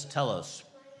this telos.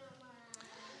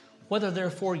 Whether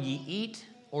therefore ye eat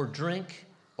or drink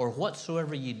or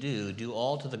whatsoever ye do, do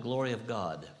all to the glory of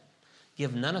God.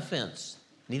 Give none offense,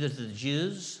 neither to the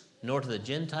Jews, nor to the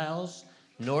Gentiles,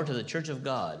 nor to the church of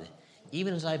God,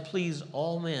 even as I please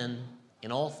all men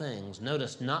in all things.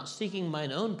 Notice, not seeking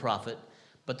mine own profit,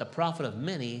 but the profit of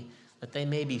many, that they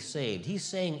may be saved. He's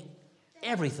saying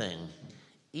everything,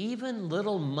 even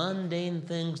little mundane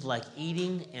things like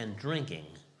eating and drinking,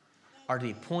 are to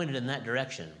be pointed in that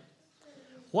direction.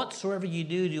 Whatsoever you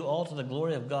do, do all to the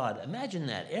glory of God. Imagine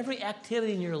that. Every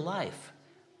activity in your life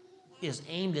is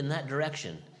aimed in that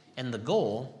direction. And the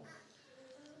goal,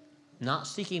 not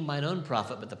seeking mine own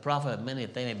profit, but the profit of many,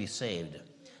 that they may be saved.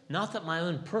 Not that my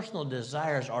own personal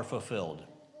desires are fulfilled,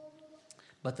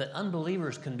 but that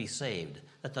unbelievers can be saved,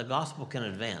 that the gospel can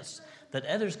advance, that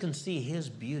others can see his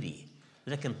beauty,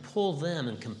 that it can pull them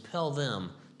and compel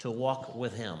them to walk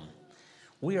with him.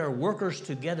 We are workers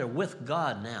together with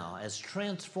God now. As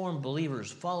transformed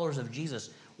believers, followers of Jesus,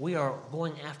 we are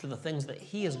going after the things that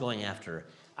he is going after.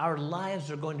 Our lives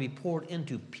are going to be poured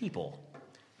into people,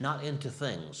 not into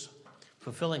things,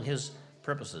 fulfilling his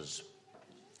purposes.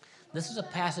 This is a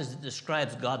passage that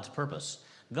describes God's purpose.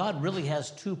 God really has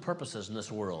two purposes in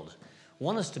this world.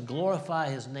 One is to glorify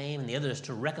his name, and the other is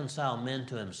to reconcile men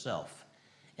to himself.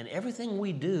 And everything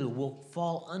we do will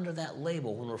fall under that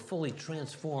label when we're fully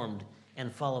transformed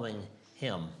and following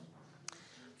him.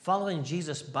 Following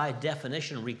Jesus, by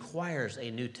definition, requires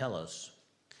a new telos.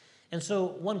 And so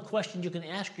one question you can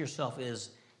ask yourself is,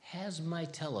 has my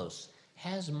telos,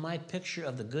 has my picture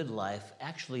of the good life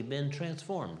actually been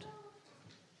transformed?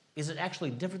 Is it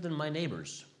actually different than my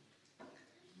neighbor's?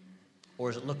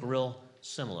 Or does it look real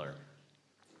similar?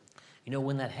 You know,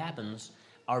 when that happens,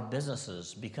 our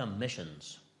businesses become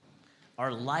missions.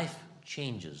 Our life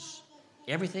changes.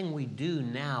 Everything we do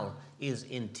now is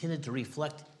intended to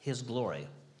reflect his glory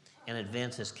and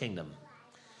advance his kingdom.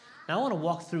 Now, I want to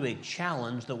walk through a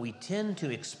challenge that we tend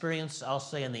to experience, I'll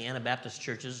say, in the Anabaptist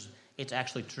churches. It's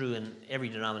actually true in every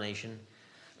denomination.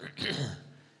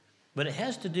 But it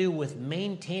has to do with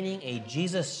maintaining a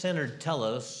Jesus-centered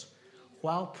telos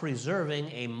while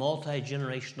preserving a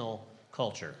multi-generational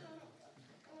culture.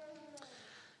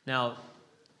 Now,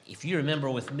 if you remember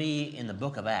with me in the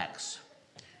book of Acts,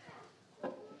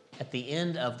 at the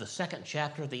end of the second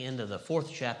chapter, at the end of the fourth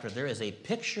chapter, there is a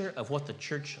picture of what the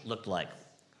church looked like.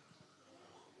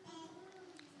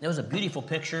 It was a beautiful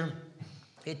picture.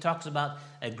 It talks about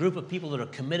a group of people that are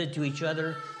committed to each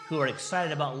other, who are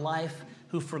excited about life,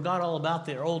 who forgot all about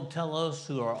their old telos,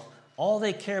 who are all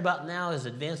they care about now is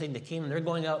advancing the kingdom. They're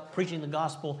going out preaching the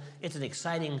gospel. It's an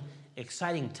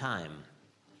exciting time.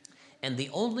 And the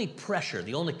only pressure,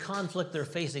 the only conflict they're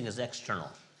facing is external,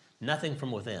 nothing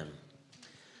from within.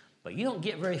 But you don't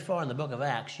get very far in the book of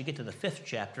Acts. You get to the fifth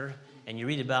chapter, and you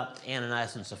read about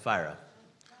Ananias and Sapphira.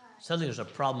 Suddenly there's a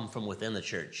problem from within the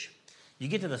church. You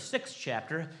get to the sixth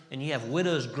chapter, and you have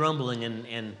widows grumbling,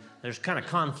 and there's kind of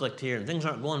conflict here, and things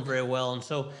aren't going very well. And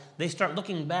so they start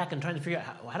looking back and trying to figure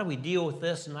out, how do we deal with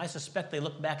this? And I suspect they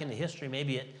look back into history,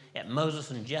 maybe at Moses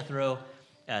and Jethro,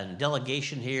 and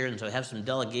delegation here, and so have some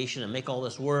delegation and make all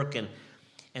this work. And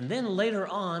then later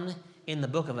on in the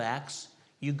book of Acts,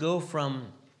 you go from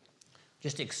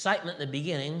just excitement in the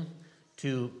beginning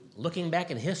to looking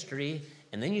back in history,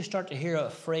 and then you start to hear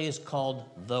a phrase called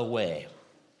the way.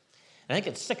 And I think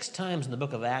it's 6 times in the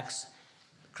book of Acts,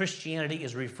 Christianity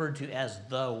is referred to as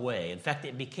the way. In fact,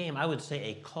 it became, I would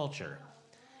say, a culture.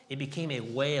 It became a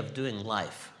way of doing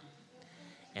life.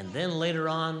 And then later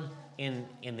on in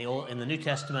the New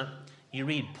Testament, you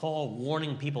read Paul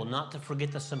warning people not to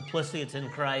forget the simplicity that's in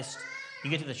Christ. You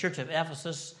get to the church of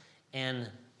Ephesus, and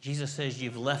Jesus says,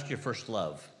 you've left your first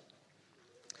love.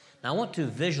 Now, I want to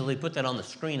visually put that on the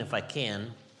screen if I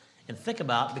can, and think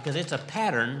about, because it's a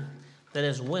pattern that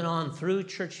has went on through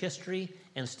church history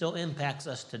and still impacts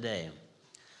us today.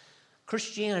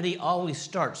 Christianity always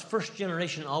starts, first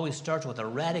generation always starts with a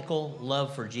radical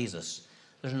love for Jesus.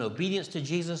 There's an obedience to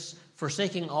Jesus,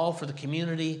 forsaking all for the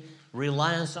community,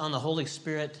 reliance on the Holy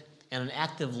Spirit, and an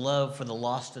active love for the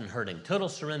lost and hurting. Total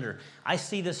surrender. I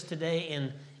see this today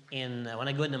in when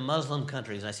I go into Muslim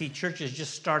countries. I see churches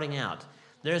just starting out.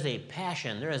 There's a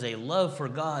passion. There is a love for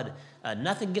God.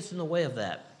 Nothing gets in the way of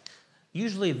that.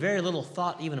 Usually very little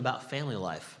thought even about family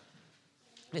life.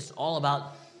 It's all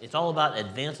about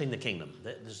advancing the kingdom.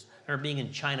 I remember being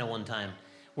in China one time,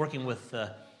 working with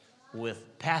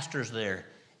pastors there,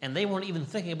 and they weren't even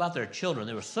thinking about their children.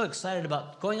 They were so excited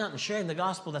about going out and sharing the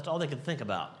gospel, that's all they could think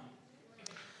about.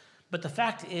 But the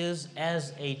fact is,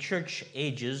 as a church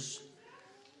ages,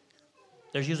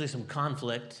 there's usually some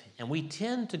conflict, and we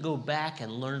tend to go back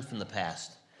and learn from the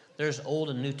past. There's Old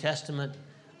and New Testament,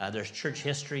 there's church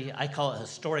history. I call it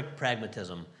historic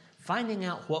pragmatism, finding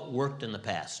out what worked in the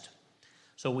past.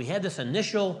 So we had this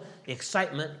initial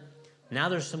excitement. Now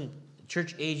there's some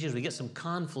church ages, we get some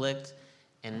conflict,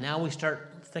 and now we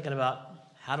start thinking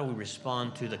about how do we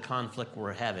respond to the conflict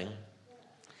we're having.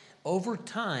 Over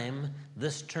time,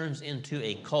 this turns into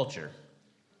a culture.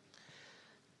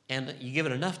 And you give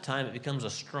it enough time, it becomes a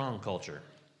strong culture.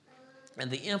 And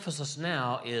the emphasis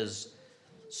now is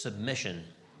submission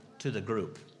to the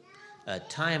group,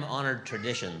 time-honored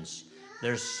traditions.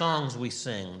 There's songs we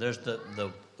sing. There's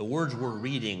the words we're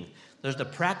reading. There's the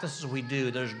practices we do.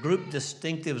 There's group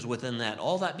distinctives within that.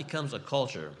 All that becomes a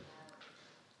culture.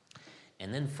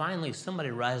 And then finally, somebody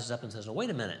rises up and says, oh,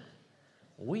 wait a minute.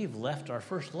 We've left our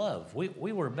first love.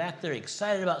 We were back there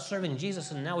excited about serving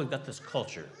Jesus, and now we've got this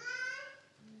culture.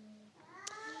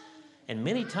 And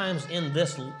many times in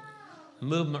this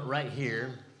movement right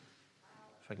here,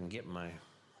 if I can get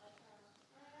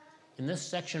in this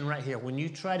section right here, when you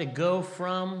try to go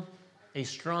from a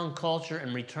strong culture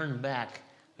and return back,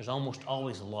 there's almost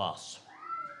always loss.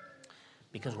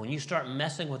 Because when you start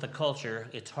messing with a culture,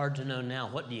 it's hard to know now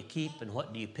what do you keep and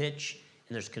what do you pitch,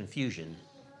 and there's confusion.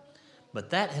 But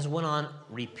that has went on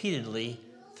repeatedly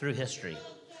through history.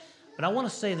 But I want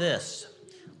to say this.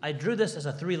 I drew this as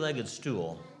a three-legged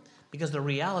stool because the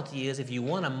reality is if you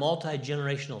want a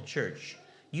multi-generational church,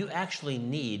 you actually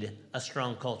need a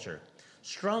strong culture.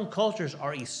 Strong cultures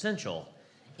are essential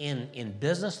in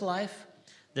business life.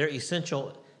 They're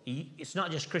essential. It's not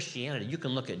just Christianity. You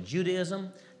can look at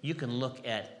Judaism. You can look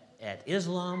at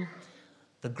Islam.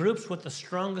 The groups with the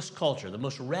strongest culture, the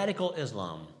most radical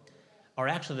Islam, are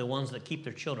actually the ones that keep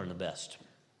their children the best.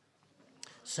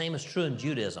 Same is true in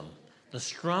Judaism. The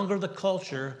stronger the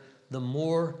culture, the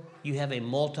more you have a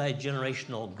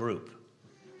multi-generational group.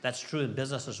 That's true in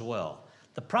business as well.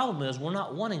 The problem is we're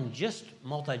not wanting just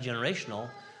multi-generational.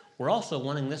 We're also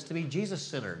wanting this to be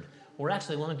Jesus-centered. We're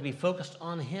actually wanting to be focused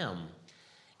on Him.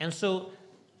 And so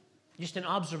just an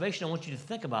observation, I want you to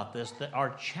think about this, that our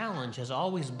challenge has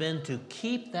always been to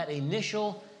keep that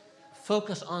initial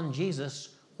focus on Jesus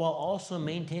while also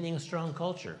maintaining a strong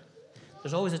culture.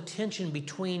 There's always a tension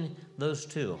between those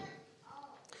two.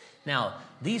 Now,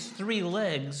 these three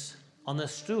legs on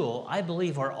this stool, I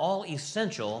believe, are all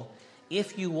essential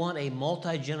if you want a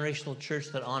multi-generational church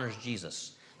that honors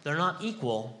Jesus. They're not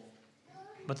equal,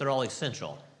 but they're all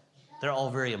essential. They're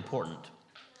all very important.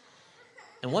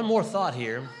 And one more thought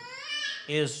here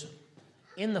is,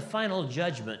 in the final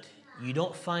judgment, you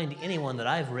don't find anyone that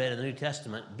I've read in the New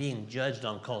Testament being judged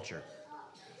on culture.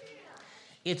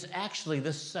 It's actually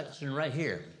this section right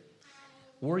here.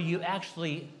 Were you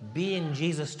actually being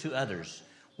Jesus to others?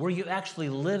 Were you actually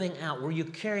living out? Were you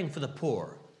caring for the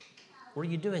poor? Were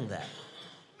you doing that?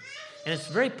 And it's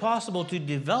very possible to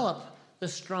develop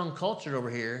this strong culture over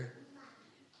here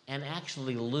and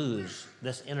actually lose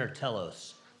this inner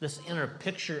telos, this inner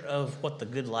picture of what the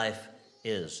good life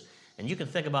is. And you can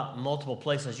think about multiple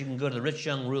places. You can go to the rich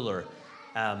young ruler,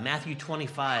 Matthew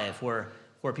 25, where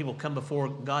people come before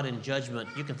God in judgment.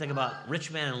 You can think about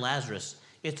rich man and Lazarus.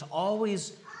 It's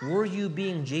always, were you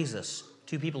being Jesus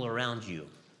to people around you?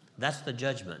 That's the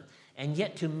judgment. And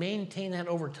yet to maintain that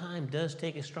over time does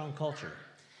take a strong culture.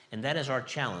 And that is our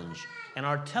challenge. And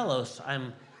our telos,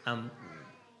 I'm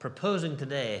proposing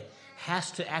today, has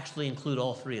to actually include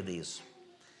all three of these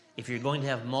if you're going to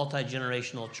have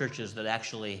multi-generational churches that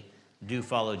actually do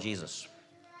follow Jesus.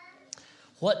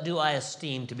 What do I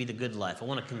esteem to be the good life? I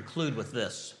want to conclude with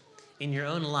this. In your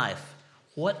own life,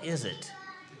 what is it?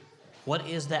 What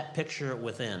is that picture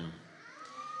within?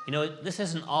 You know, this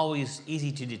isn't always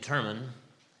easy to determine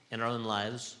in our own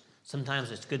lives.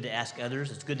 Sometimes it's good to ask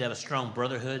others. It's good to have a strong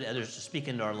brotherhood, others to speak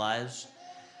into our lives.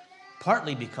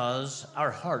 Partly because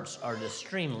our hearts are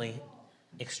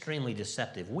extremely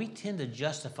deceptive. We tend to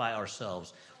justify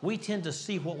ourselves. We tend to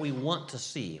see what we want to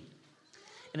see.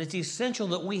 And it's essential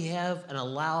that we have and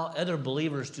allow other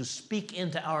believers to speak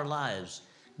into our lives,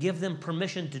 give them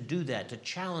permission to do that, to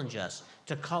challenge us,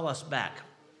 to call us back,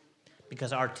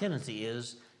 because our tendency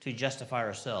is to justify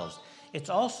ourselves. It's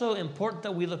also important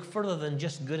that we look further than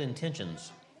just good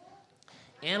intentions.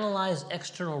 Analyze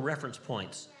external reference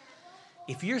points.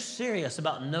 If you're serious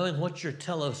about knowing what your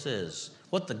telos is,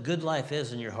 what the good life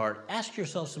is in your heart, ask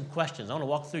yourself some questions. I want to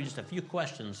walk through just a few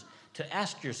questions to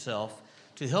ask yourself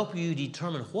to help you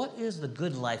determine, what is the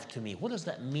good life to me? What does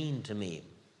that mean to me?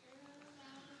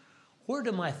 Where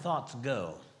do my thoughts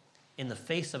go in the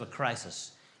face of a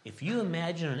crisis? If you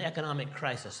imagine an economic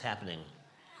crisis happening,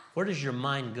 where does your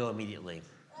mind go immediately?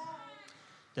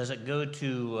 Does it go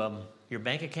to your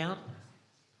bank account?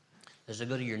 Does it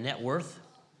go to your net worth?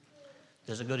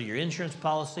 Does it go to your insurance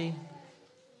policy?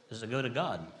 Does it go to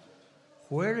God?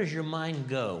 Where does your mind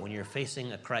go when you're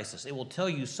facing a crisis? It will tell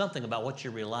you something about what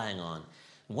you're relying on.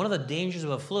 One of the dangers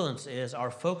of affluence is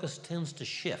our focus tends to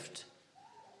shift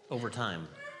over time.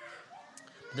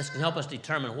 This can help us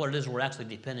determine what it is we're actually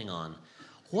depending on.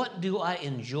 What do I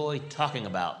enjoy talking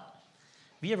about?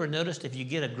 Have you ever noticed if you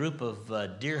get a group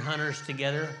of deer hunters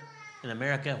together in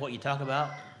America, what you talk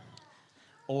about?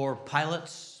 Or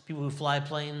pilots, people who fly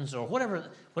planes, or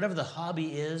whatever the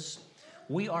hobby is,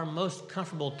 we are most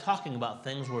comfortable talking about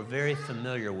things we're very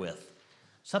familiar with.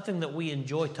 Something that we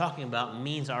enjoy talking about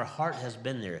means our heart has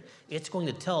been there. It's going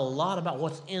to tell a lot about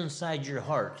what's inside your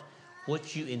heart,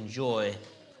 what you enjoy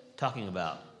talking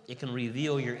about. It can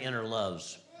reveal your inner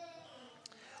loves.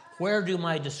 Where do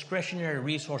my discretionary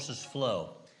resources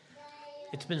flow?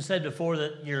 It's been said before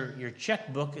that your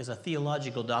checkbook is a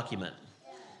theological document.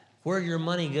 Where your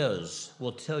money goes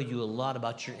will tell you a lot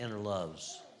about your inner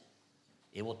loves.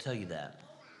 It will tell you that.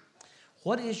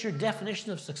 What is your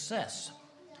definition of success?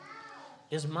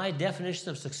 Is my definition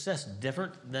of success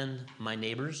different than my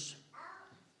neighbor's?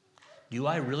 Do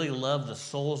I really love the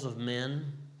souls of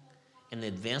men and the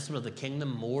advancement of the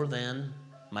kingdom more than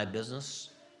my business?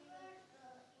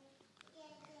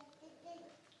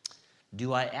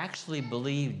 Do I actually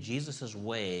believe Jesus'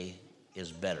 way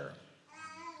is better?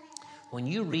 When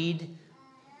you read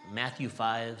Matthew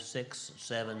 5, 6,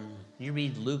 7, you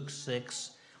read Luke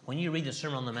 6, when you read the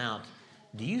Sermon on the Mount,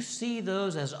 do you see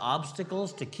those as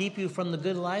obstacles to keep you from the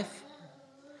good life?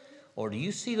 Or do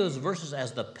you see those verses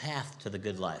as the path to the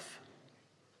good life?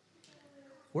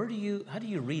 How do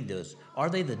you read those? Are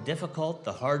they the difficult,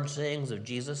 the hard sayings of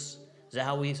Jesus? Is that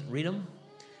how we read them?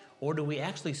 Or do we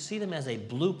actually see them as a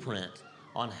blueprint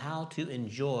on how to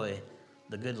enjoy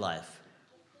the good life?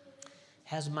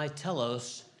 Has my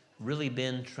telos really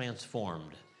been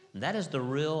transformed? And that is the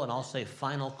real, and I'll say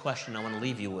final question I want to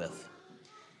leave you with.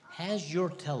 Has your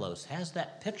telos, has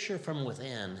that picture from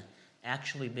within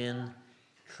actually been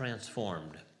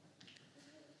transformed?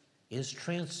 Is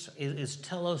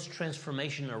telos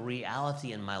transformation a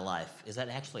reality in my life? Has that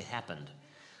actually happened?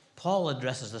 Paul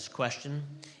addresses this question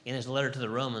in his letter to the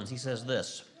Romans. He says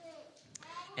this,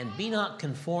 "And be not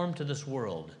conformed to this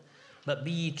world, but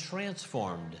be ye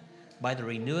transformed by the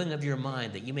renewing of your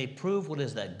mind, that you may prove what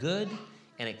is that good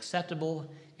and acceptable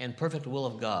and perfect will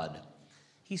of God."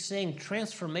 He's saying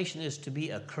transformation is to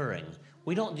be occurring.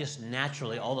 We don't just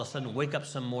naturally all of a sudden wake up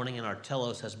some morning and our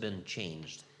telos has been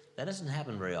changed. That doesn't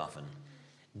happen very often.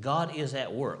 God is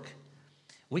at work.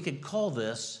 We could call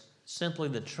this simply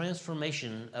the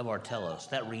transformation of our telos,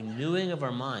 that renewing of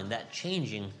our mind, that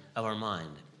changing of our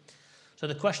mind. So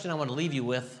the question I want to leave you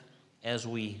with as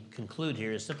we conclude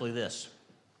here is simply this.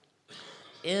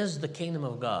 Is the kingdom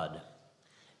of God,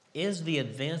 is the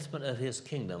advancement of his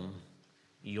kingdom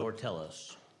your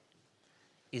telos?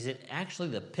 Is it actually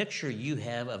the picture you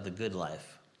have of the good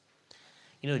life?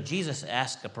 You know, Jesus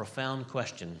asked a profound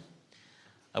question.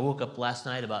 I woke up last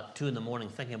night about 2 a.m.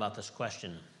 thinking about this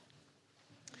question.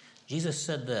 Jesus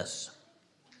said this,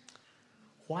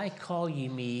 "Why call ye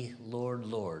me Lord,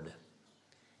 Lord,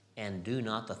 and do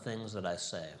not the things that I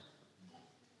say?"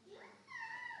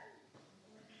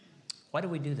 Why do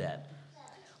we do that?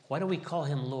 Why do we call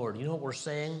him Lord? You know what we're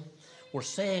saying? We're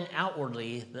saying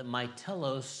outwardly that my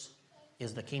telos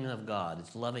is the kingdom of God.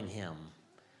 It's loving him.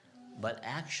 But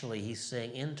actually, he's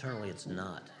saying internally it's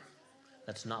not.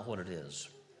 That's not what it is.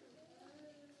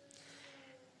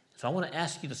 So I want to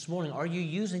ask you this morning, are you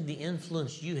using the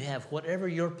influence you have, whatever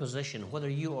your position, whether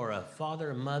you are a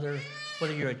father, mother,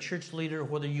 whether you're a church leader,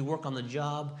 whether you work on the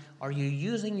job, are you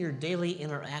using your daily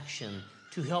interaction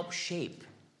to help shape,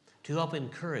 to help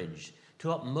encourage, to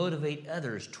help motivate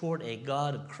others toward a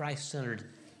God, Christ-centered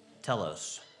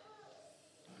telos?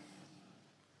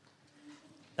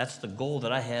 That's the goal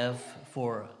that I have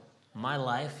for my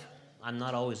life. I'm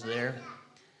not always there.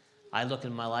 I look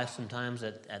in my life sometimes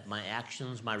at my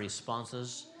actions, my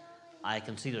responses. I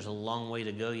can see there's a long way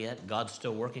to go yet. God's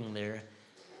still working there.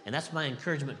 And that's my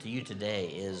encouragement to you today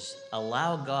is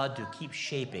allow God to keep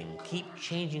shaping, keep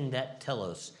changing that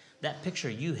telos, that picture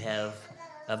you have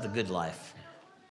of the good life.